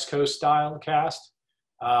West Coast style cast,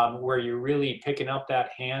 where you're really picking up that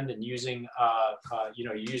hand and using, you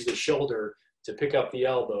use the shoulder to pick up the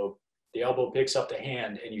elbow picks up the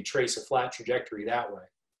hand, and you trace a flat trajectory that way.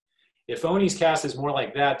 If Oni's cast is more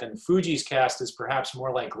like that, then Fuji's cast is perhaps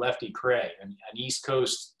more like Lefty Cray, an East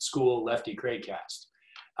Coast school Lefty Cray cast.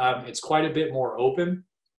 It's quite a bit more open.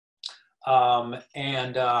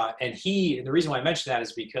 And the reason why I mention that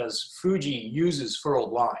is because Fuji uses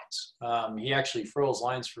furled lines. He actually furls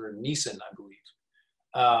lines for Nissan, I believe.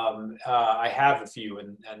 I have a few,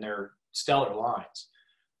 and they're stellar lines.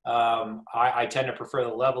 I tend to prefer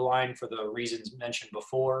the level line for the reasons mentioned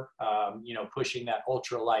before, pushing that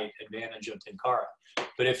ultralight advantage of Tenkara.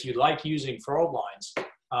 But if you like using furled lines,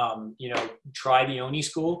 try the Oni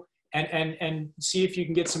school and see if you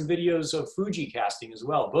can get some videos of Fuji casting as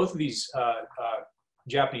well. Them. Both of these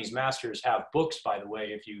Japanese masters have books, by the way,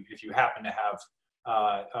 if you happen to have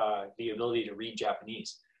the ability to read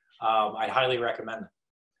Japanese. I'd highly recommend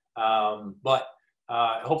them. But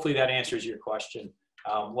hopefully that answers your question.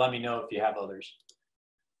 Let me know if you have others.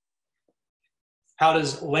 How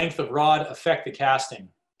does length of rod affect the casting?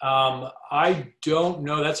 I don't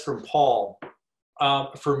know. That's from Paul.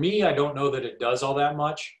 For me, I don't know that it does all that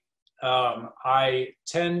much. I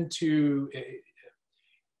tend to,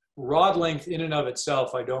 rod length in and of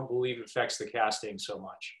itself, I don't believe affects the casting so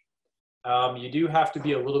much. You do have to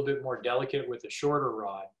be a little bit more delicate with a shorter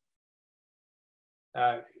rod.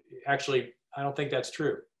 Actually, I don't think that's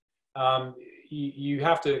true. You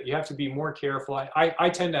have to be more careful. I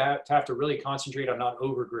tend to have to really concentrate on not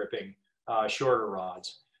over gripping shorter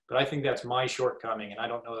rods, but I think that's my shortcoming, and I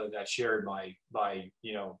don't know that that's shared by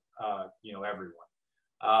everyone.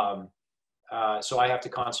 So I have to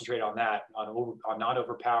concentrate on that, on not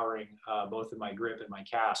overpowering both of my grip and my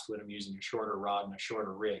cast when I'm using a shorter rod and a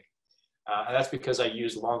shorter rig. And that's because I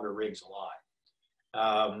use longer rigs a lot.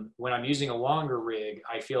 When I'm using a longer rig,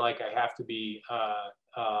 I feel like I have to be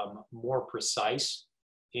more precise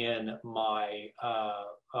in my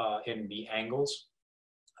in the angles.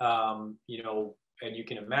 And you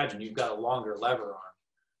can imagine you've got a longer lever arm,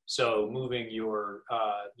 so moving your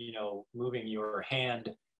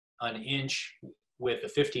hand an inch with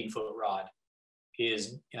a 15-foot rod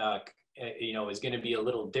is you know, is going to be a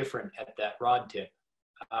little different at that rod tip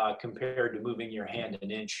compared to moving your hand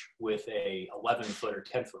an inch with a 11-foot or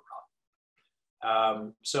 10-foot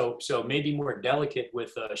rod. So maybe more delicate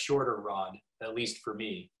with a shorter rod, at least for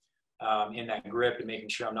me, in that grip and making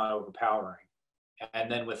sure I'm not overpowering.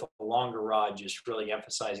 And then with a longer rod, just really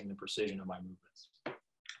emphasizing the precision of my movements.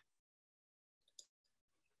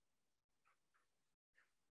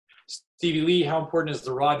 Stevie Lee, how important is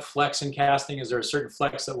the rod flex in casting? Is there a certain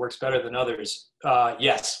flex that works better than others?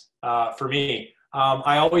 Yes, for me.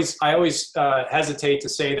 I always hesitate to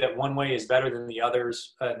say that one way is better than the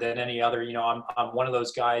others, than any other. You know, I'm one of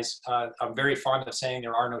those guys. I'm very fond of saying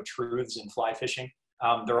there are no truths in fly fishing.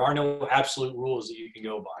 There are no absolute rules that you can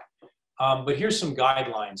go by. But here's some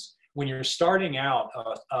guidelines. When you're starting out,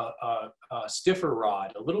 a stiffer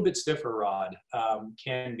rod, a little bit stiffer rod,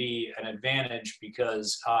 can be an advantage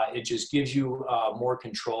because it just gives you more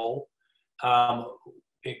control.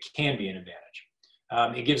 It can be an advantage.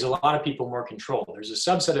 It gives a lot of people more control. There's a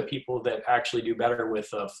subset of people that actually do better with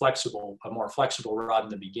a more flexible rod in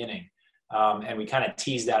the beginning. And we kind of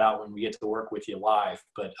tease that out when we get to work with you live,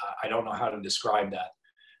 but I don't know how to describe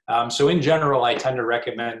that. So in general, I tend to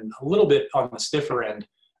recommend a little bit on the stiffer end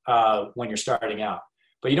when you're starting out.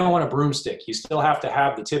 But you don't want a broomstick. You still have to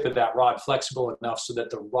have the tip of that rod flexible enough so that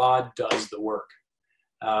the rod does the work.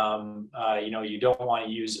 You know, you don't want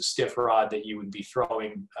to use a stiff rod that you would be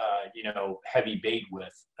throwing, you know, heavy bait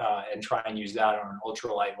with and try and use that on an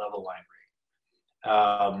ultralight level line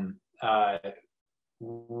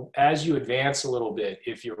rig. As you advance a little bit,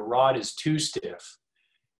 if your rod is too stiff,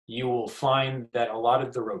 you will find that a lot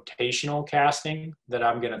of the rotational casting that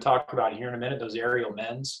I'm going to talk about here in a minute, those aerial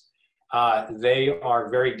mends, they are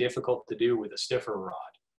very difficult to do with a stiffer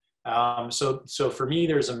rod. So for me,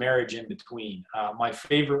 there's a marriage in between. My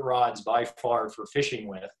favorite rods by far for fishing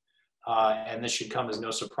with, and this should come as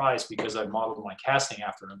no surprise because I've modeled my casting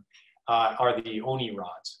after them, are the Oni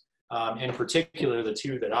rods. In particular, the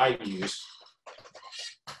two that I use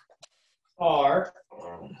are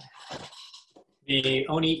the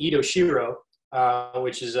Oni Ito Shiro,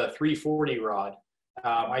 which is a 340 rod.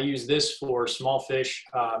 I use this for small fish,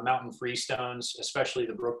 mountain freestones, especially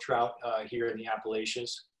the brook trout here in the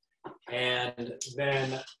Appalachians. And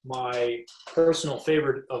then my personal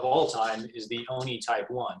favorite of all time is the Oni Type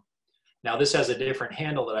 1. Now this has a different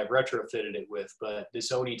handle that I've retrofitted it with, but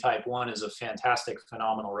this Oni Type 1 is a fantastic,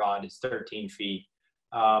 phenomenal rod. It's 13 feet.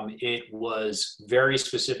 It was very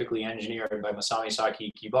specifically engineered by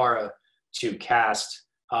Masami-Saki Kibara to cast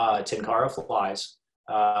Tenkara flies,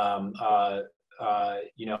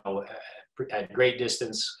 you know, at great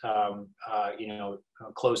distance, you know,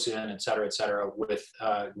 close in, et cetera, with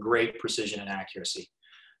great precision and accuracy.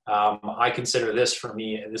 I consider this, for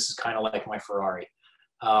me, this is kind of like my Ferrari.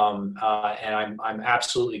 And I'm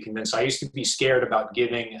absolutely convinced. I used to be scared about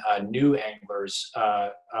giving new anglers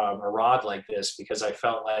a rod like this because I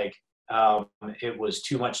felt like it was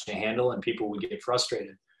too much to handle and people would get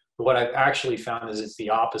frustrated. But what I've actually found is it's the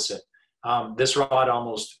opposite. This rod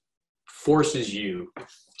almost forces you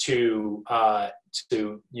to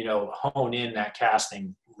you know, hone in that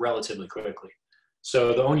casting relatively quickly.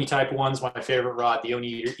 So the Oni Type 1 is my favorite rod. The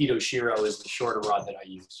Oni Ito Shiro is the shorter rod that I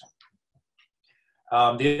use.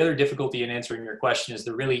 The other difficulty in answering your question is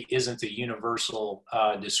there really isn't a universal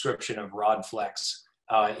description of rod flex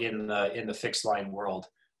in the fixed line world.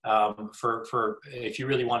 For if you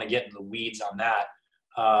really want to get in the weeds on that,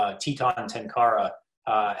 Teton Tenkara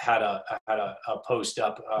had a post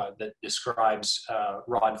up that describes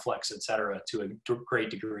rod flex, et cetera, to a great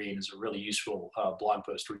degree, and is a really useful blog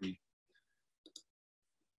post to read.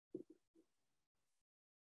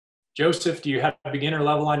 Joseph, do you have beginner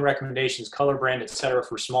level line recommendations, color brand, et cetera,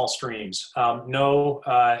 for small streams? No,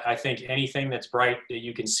 I think anything that's bright that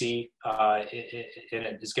you can see,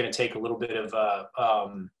 it's going to take a little bit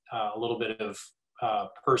of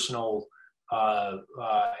personal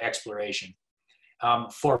exploration.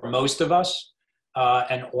 For most of us,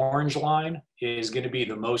 an orange line is going to be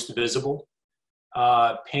the most visible.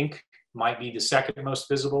 Pink might be the second most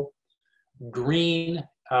visible. Green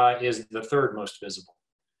is the third most visible.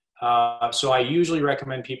 So I usually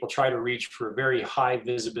recommend people try to reach for a very high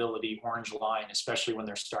visibility orange line, especially when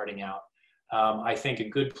they're starting out. I think a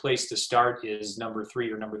good place to start is number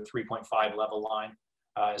 3 or number 3.5 level line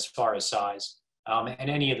as far as size. And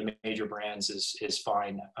any of the major brands is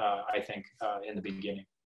fine, I think, in the beginning.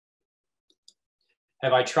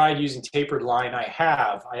 Have I tried using tapered line? I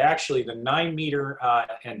have. I actually, the 9 meter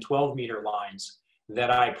and 12 meter lines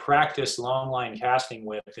that I practice long line casting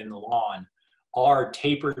with in the lawn are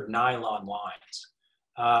tapered nylon lines.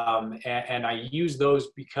 And I use those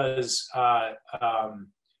because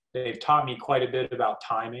they've taught me quite a bit about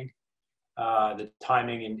timing, the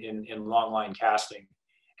timing in long line casting.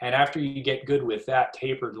 And after you get good with that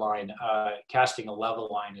tapered line, casting a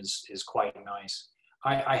level line is quite nice.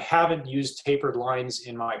 I haven't used tapered lines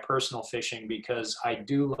in my personal fishing because I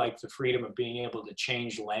do like the freedom of being able to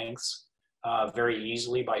change lengths very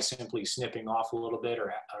easily by simply snipping off a little bit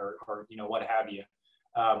or you know, what have you,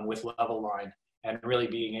 with level line, and really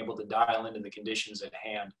being able to dial into the conditions at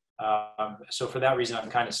hand. So for that reason, I've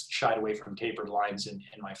kind of shied away from tapered lines in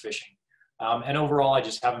my fishing. And overall, I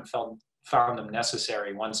just haven't found them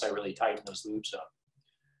necessary once I really tighten those loops up.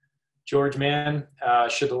 George Mann,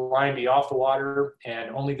 should the line be off the water and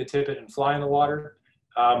only the tippet and fly in the water?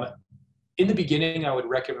 In the beginning, I would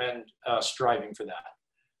recommend striving for that.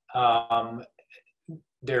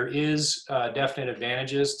 There is definite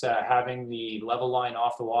advantages to having the level line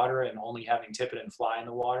off the water and only having tippet and fly in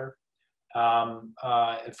the water from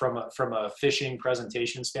a fishing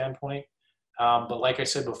presentation standpoint. But like I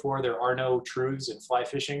said before, there are no truths in fly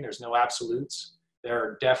fishing. There's no absolutes. There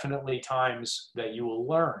are definitely times that you will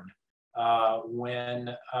learn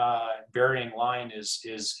when varying line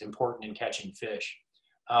is important in catching fish.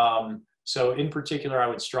 So in particular, I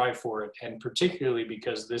would strive for it, and particularly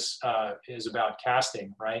because this is about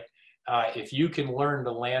casting, right? If you can learn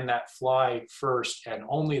to land that fly first and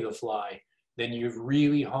only the fly, then you've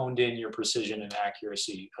really honed in your precision and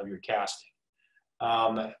accuracy of your casting.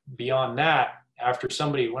 Beyond that, after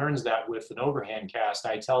somebody learns that with an overhand cast,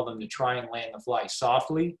 I tell them to try and land the fly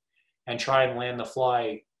softly and try and land the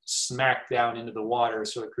fly smack down into the water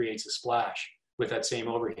so it creates a splash with that same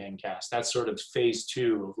overhand cast. That's sort of phase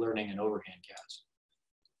 2 of learning an overhand cast.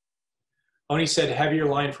 Oni said, heavier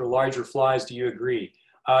line for larger flies. Do you agree?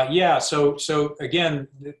 Yeah, so again,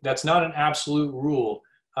 that's not an absolute rule.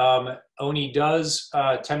 Oni does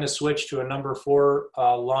tend to switch to a number 4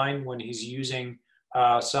 line when he's using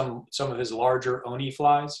some of his larger Oni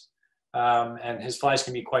flies, and his flies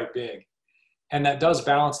can be quite big. And that does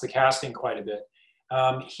balance the casting quite a bit.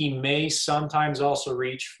 He may sometimes also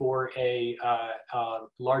reach for a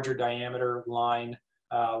larger diameter line,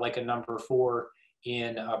 like a number 4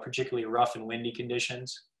 in particularly rough and windy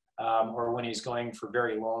conditions, or when he's going for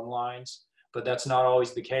very long lines. But that's not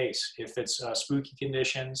always the case. If it's spooky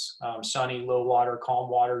conditions, sunny, low water, calm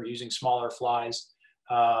water, using smaller flies,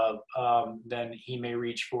 then he may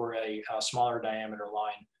reach for a smaller diameter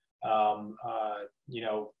line. You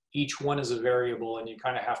know, each one is a variable, and you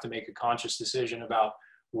kind of have to make a conscious decision about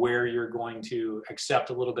where you're going to accept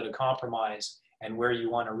a little bit of compromise and where you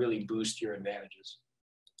want to really boost your advantages.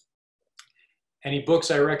 Any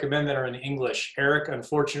books I recommend that are in English? Eric,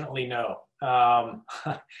 unfortunately, no.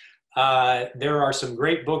 There are some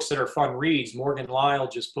great books that are fun reads. Morgan Lyle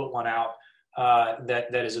just put one out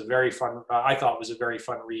that is a very fun, I thought was a very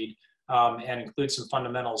fun read, and includes some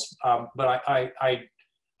fundamentals. But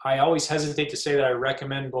I always hesitate to say that I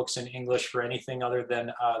recommend books in English for anything other than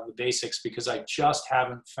the basics, because I just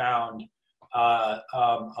haven't found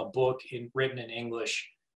a book written in English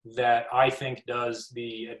that I think does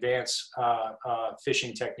the advanced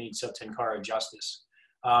fishing techniques of Tenkara justice.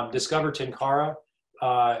 Discover Tenkara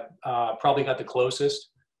probably got the closest.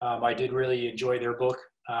 I did really enjoy their book.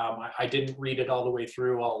 I didn't read it all the way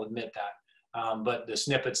through, I'll admit that. But the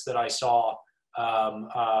snippets that I saw,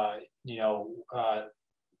 you know,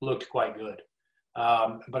 looked quite good.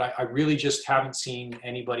 But I really just haven't seen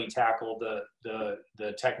anybody tackle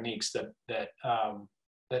the techniques that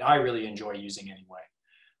I really enjoy using anyway.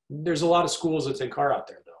 There's a lot of schools of Tenkara out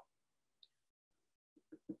there, though.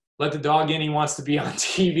 Let the dog in, he wants to be on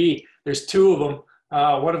TV. There's 2 of them.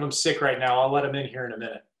 One of them's sick right now. I'll let him in here in a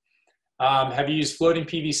minute. Have you used floating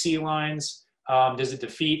PVC lines? Does it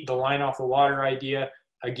defeat the line off the water idea?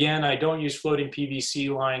 Again, I don't use floating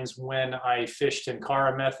PVC lines when I fish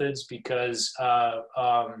Tenkara methods, because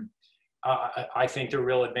I think the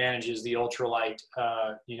real advantage is the ultralight,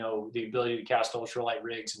 you know, the ability to cast ultralight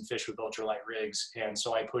rigs and fish with ultralight rigs. And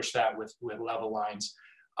so I push that with level lines.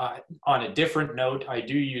 On a different note, I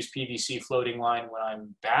do use PVC floating line when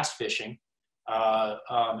I'm bass fishing.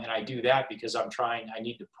 And I do that because I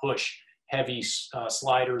need to push heavy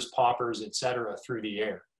sliders, poppers, etc. through the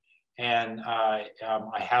air. And I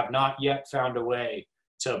have not yet found a way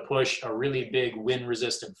to push a really big wind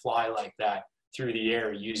resistant fly like that through the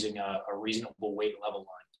air using a reasonable weight level line.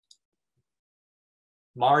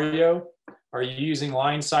 Mario, are you using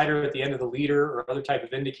line sider at the end of the leader or other type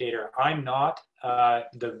of indicator? I'm not.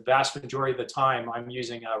 The vast majority of the time, I'm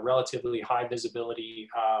using a relatively high visibility,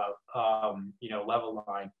 you know, level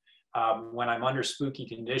line. When I'm under spooky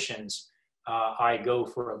conditions, I go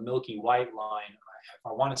for a milky white line.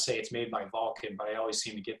 I want to say it's made by Vulcan, but I always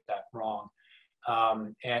seem to get that wrong.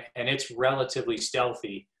 and it's relatively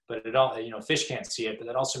stealthy, but it all, fish can't see it, but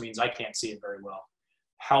that also means I can't see it very well.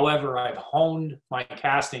 However, I've honed my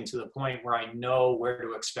casting to the point where I know where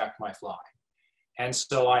to expect my fly. And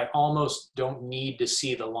so I almost don't need to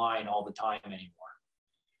see the line all the time anymore.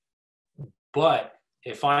 But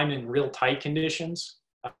if I'm in real tight conditions,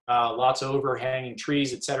 lots of overhanging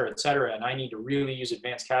trees, et cetera, and I need to really use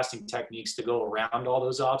advanced casting techniques to go around all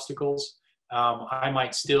those obstacles, I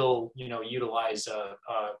might still, utilize at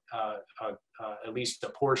least a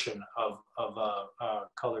portion of a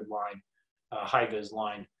colored line, high-vis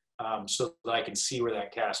line, so that I can see where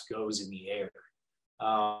that cast goes in the air.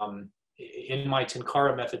 In my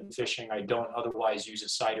Tenkara method fishing, I don't otherwise use a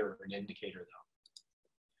sighter or an indicator, though.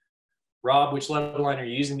 Rob, which level line are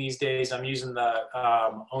you using these days? I'm using the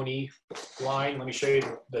Oni line. Let me show you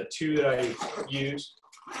the two that I use.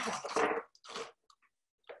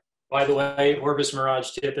 By the way, Orbis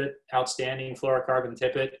Mirage tippet, outstanding fluorocarbon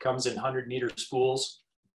tippet, comes in 100-meter spools.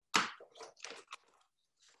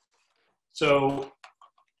 So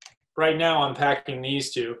right now I'm packing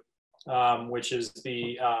these two, which is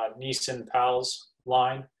the Nissan Pals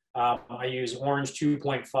line. I use orange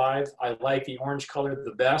 2.5. I like the orange color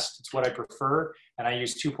the best. It's what I prefer. And I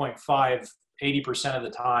use 2.5 80% of the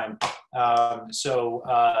time. So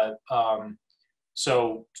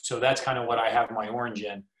that's kind of what I have my orange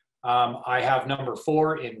in. I have number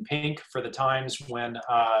 4 in pink for the times when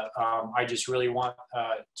I just really want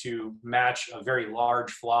to match a very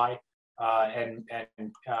large fly and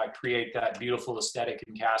create that beautiful aesthetic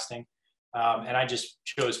in casting. And I just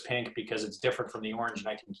chose pink because it's different from the orange and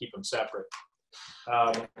I can keep them separate.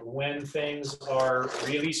 When things are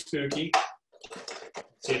really spooky, let's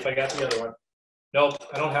see if I got the other one. Nope,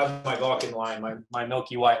 I don't have my Vulcan line, my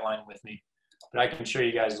Milky White line with me, but I can show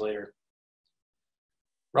you guys later.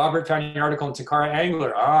 Robert found your article in Tenkara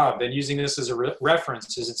Angler. Been using this as a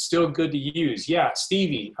reference. Is it still good to use? Yeah,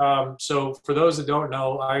 Stevie. So for those that don't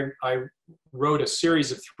know, I wrote a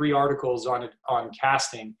series of 3 articles on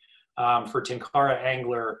casting for Tenkara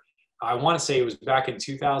Angler. I want to say it was back in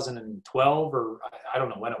 2012, or I don't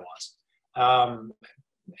know when it was.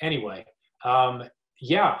 Anyway,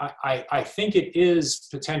 yeah, I think it is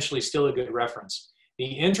potentially still a good reference. The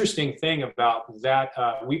interesting thing about that,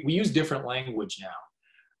 we use different language now.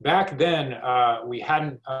 Back then, we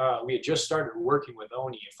had just started working with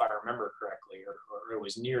Oni, if I remember correctly, or it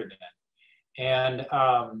was near then. And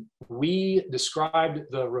we described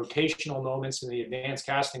the rotational moments in the advanced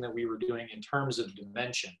casting that we were doing in terms of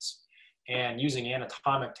dimensions and using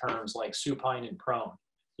anatomic terms like supine and prone.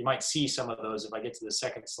 You might see some of those if I get to the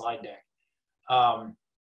second slide deck.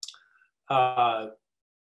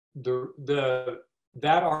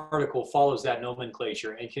 That article follows that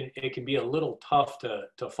nomenclature. It can be a little tough to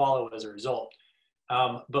follow as a result.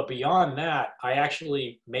 But beyond that, I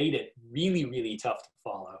actually made it really, really tough to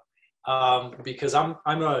follow. Because I'm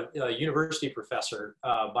a university professor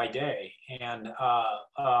by day, and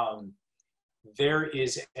there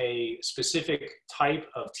is a specific type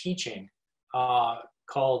of teaching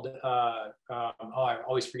called, I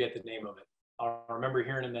always forget the name of it. I'll remember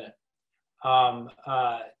here in a minute.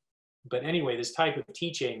 But anyway, this type of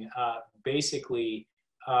teaching basically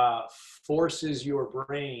forces your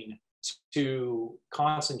brain to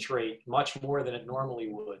concentrate much more than it normally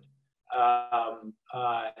would.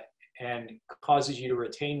 And causes you to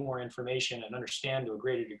retain more information and understand to a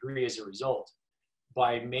greater degree as a result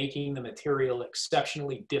by making the material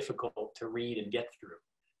exceptionally difficult to read and get through.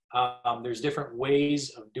 There's different ways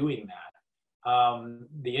of doing that.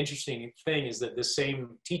 The interesting thing is that this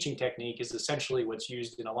same teaching technique is essentially what's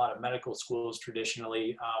used in a lot of medical schools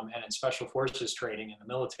traditionally and in special forces training in the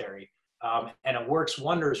military. And it works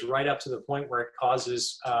wonders right up to the point where it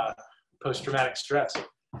causes post-traumatic stress.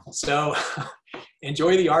 So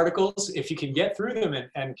enjoy the articles. If you can get through them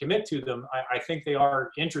and commit to them, I think they are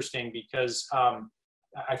interesting because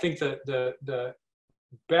I think the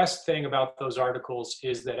best thing about those articles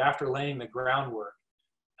is that after laying the groundwork,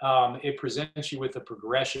 it presents you with a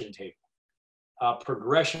progression table,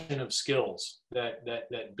 progression of skills that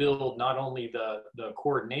build not only the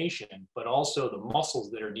coordination, but also the muscles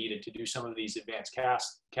that are needed to do some of these advanced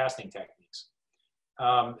casting techniques.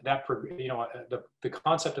 The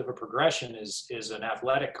concept of a progression is an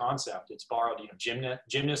athletic concept. It's borrowed.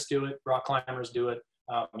 Gymnasts do it, rock climbers do it.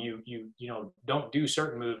 You don't do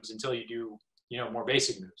certain moves until you do more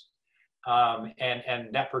basic moves.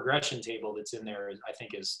 And that progression table that's in there I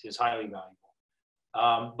think is highly valuable.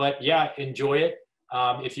 But yeah, enjoy it.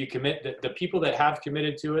 If you commit, the people that have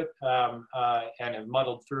committed to it and have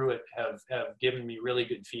muddled through it have given me really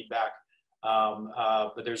good feedback.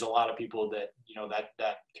 But there's a lot of people that,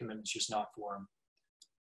 that commitment's just not for them.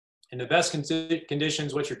 In the best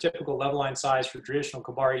conditions, what's your typical level line size for traditional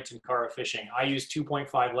Kabari Tenkara fishing? I use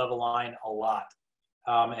 2.5 level line a lot.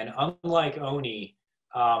 And unlike Oni,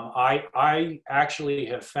 I actually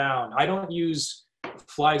have found, I don't use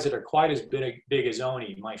flies that are quite as big as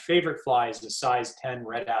Oni. My favorite fly is the size 10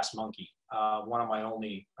 red ass monkey, one of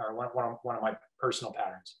my personal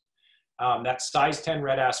patterns. That size 10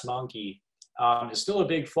 red ass monkey is still a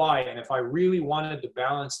big fly, and if I really wanted to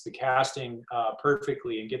balance the casting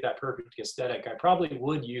perfectly and get that perfect aesthetic, I probably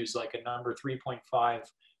would use like a number 3.5,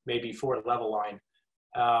 maybe 4 level line.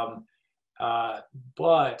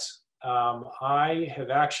 But I have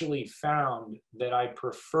actually found that I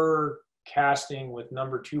prefer casting with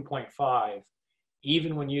number 2.5,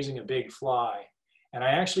 even when using a big fly. And I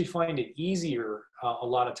actually find it easier a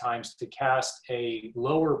lot of times to cast a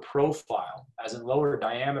lower profile, as in lower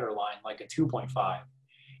diameter line, like a 2.5,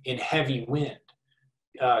 in heavy wind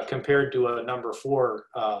compared to a number 4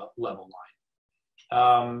 level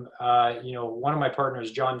line. One of my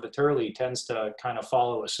partners, John Viterli, tends to kind of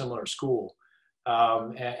follow a similar school.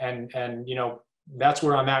 And that's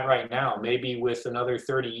where I'm at right now. Maybe with another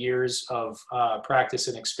 30 years of practice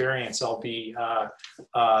and experience, I'll be, a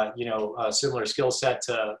similar skill set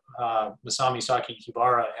to Masami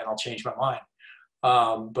Sakikibara, and I'll change my mind.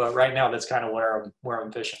 But right now, that's kind of where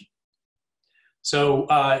I'm fishing. So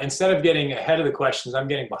instead of getting ahead of the questions, I'm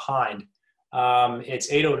getting behind.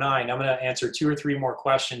 It's 8:09. I'm going to answer 2 or 3 more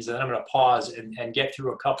questions, and then I'm going to pause and get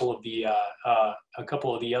through a couple of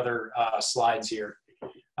the other slides here.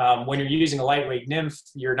 When you're using a lightweight nymph,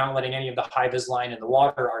 you're not letting any of the high vis line in the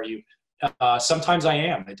water, are you? Sometimes I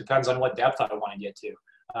am. It depends on what depth I want to get to.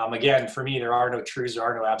 Again, for me, there are no truths, there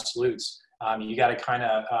are no absolutes. You got to kind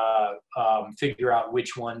of figure out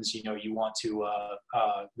which ones you want to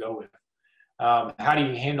go with. How do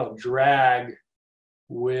you handle drag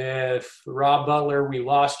with Rob Butler? We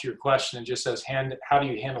lost your question. It just says, how do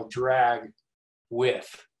you handle drag with?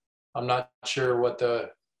 I'm not sure what the,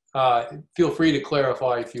 feel free to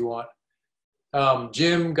clarify if you want.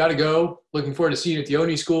 Jim, got to go. Looking forward to seeing you at the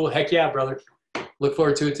Oni School. Heck yeah, brother. Look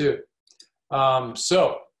forward to it too.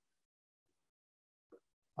 So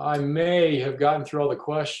I may have gotten through all the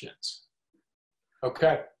questions.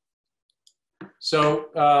 Okay. So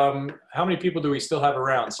how many people do we still have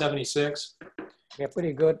around? 76? Yeah,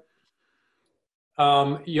 pretty good.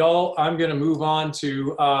 Y'all, I'm going to move on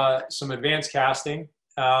to some advanced casting.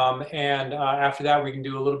 And after that, we can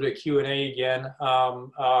do a little bit of Q&A again.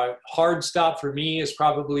 Hard stop for me is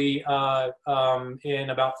probably in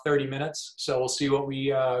about 30 minutes. So we'll see what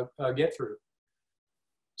we get through.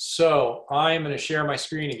 So I'm going to share my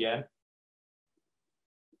screen again.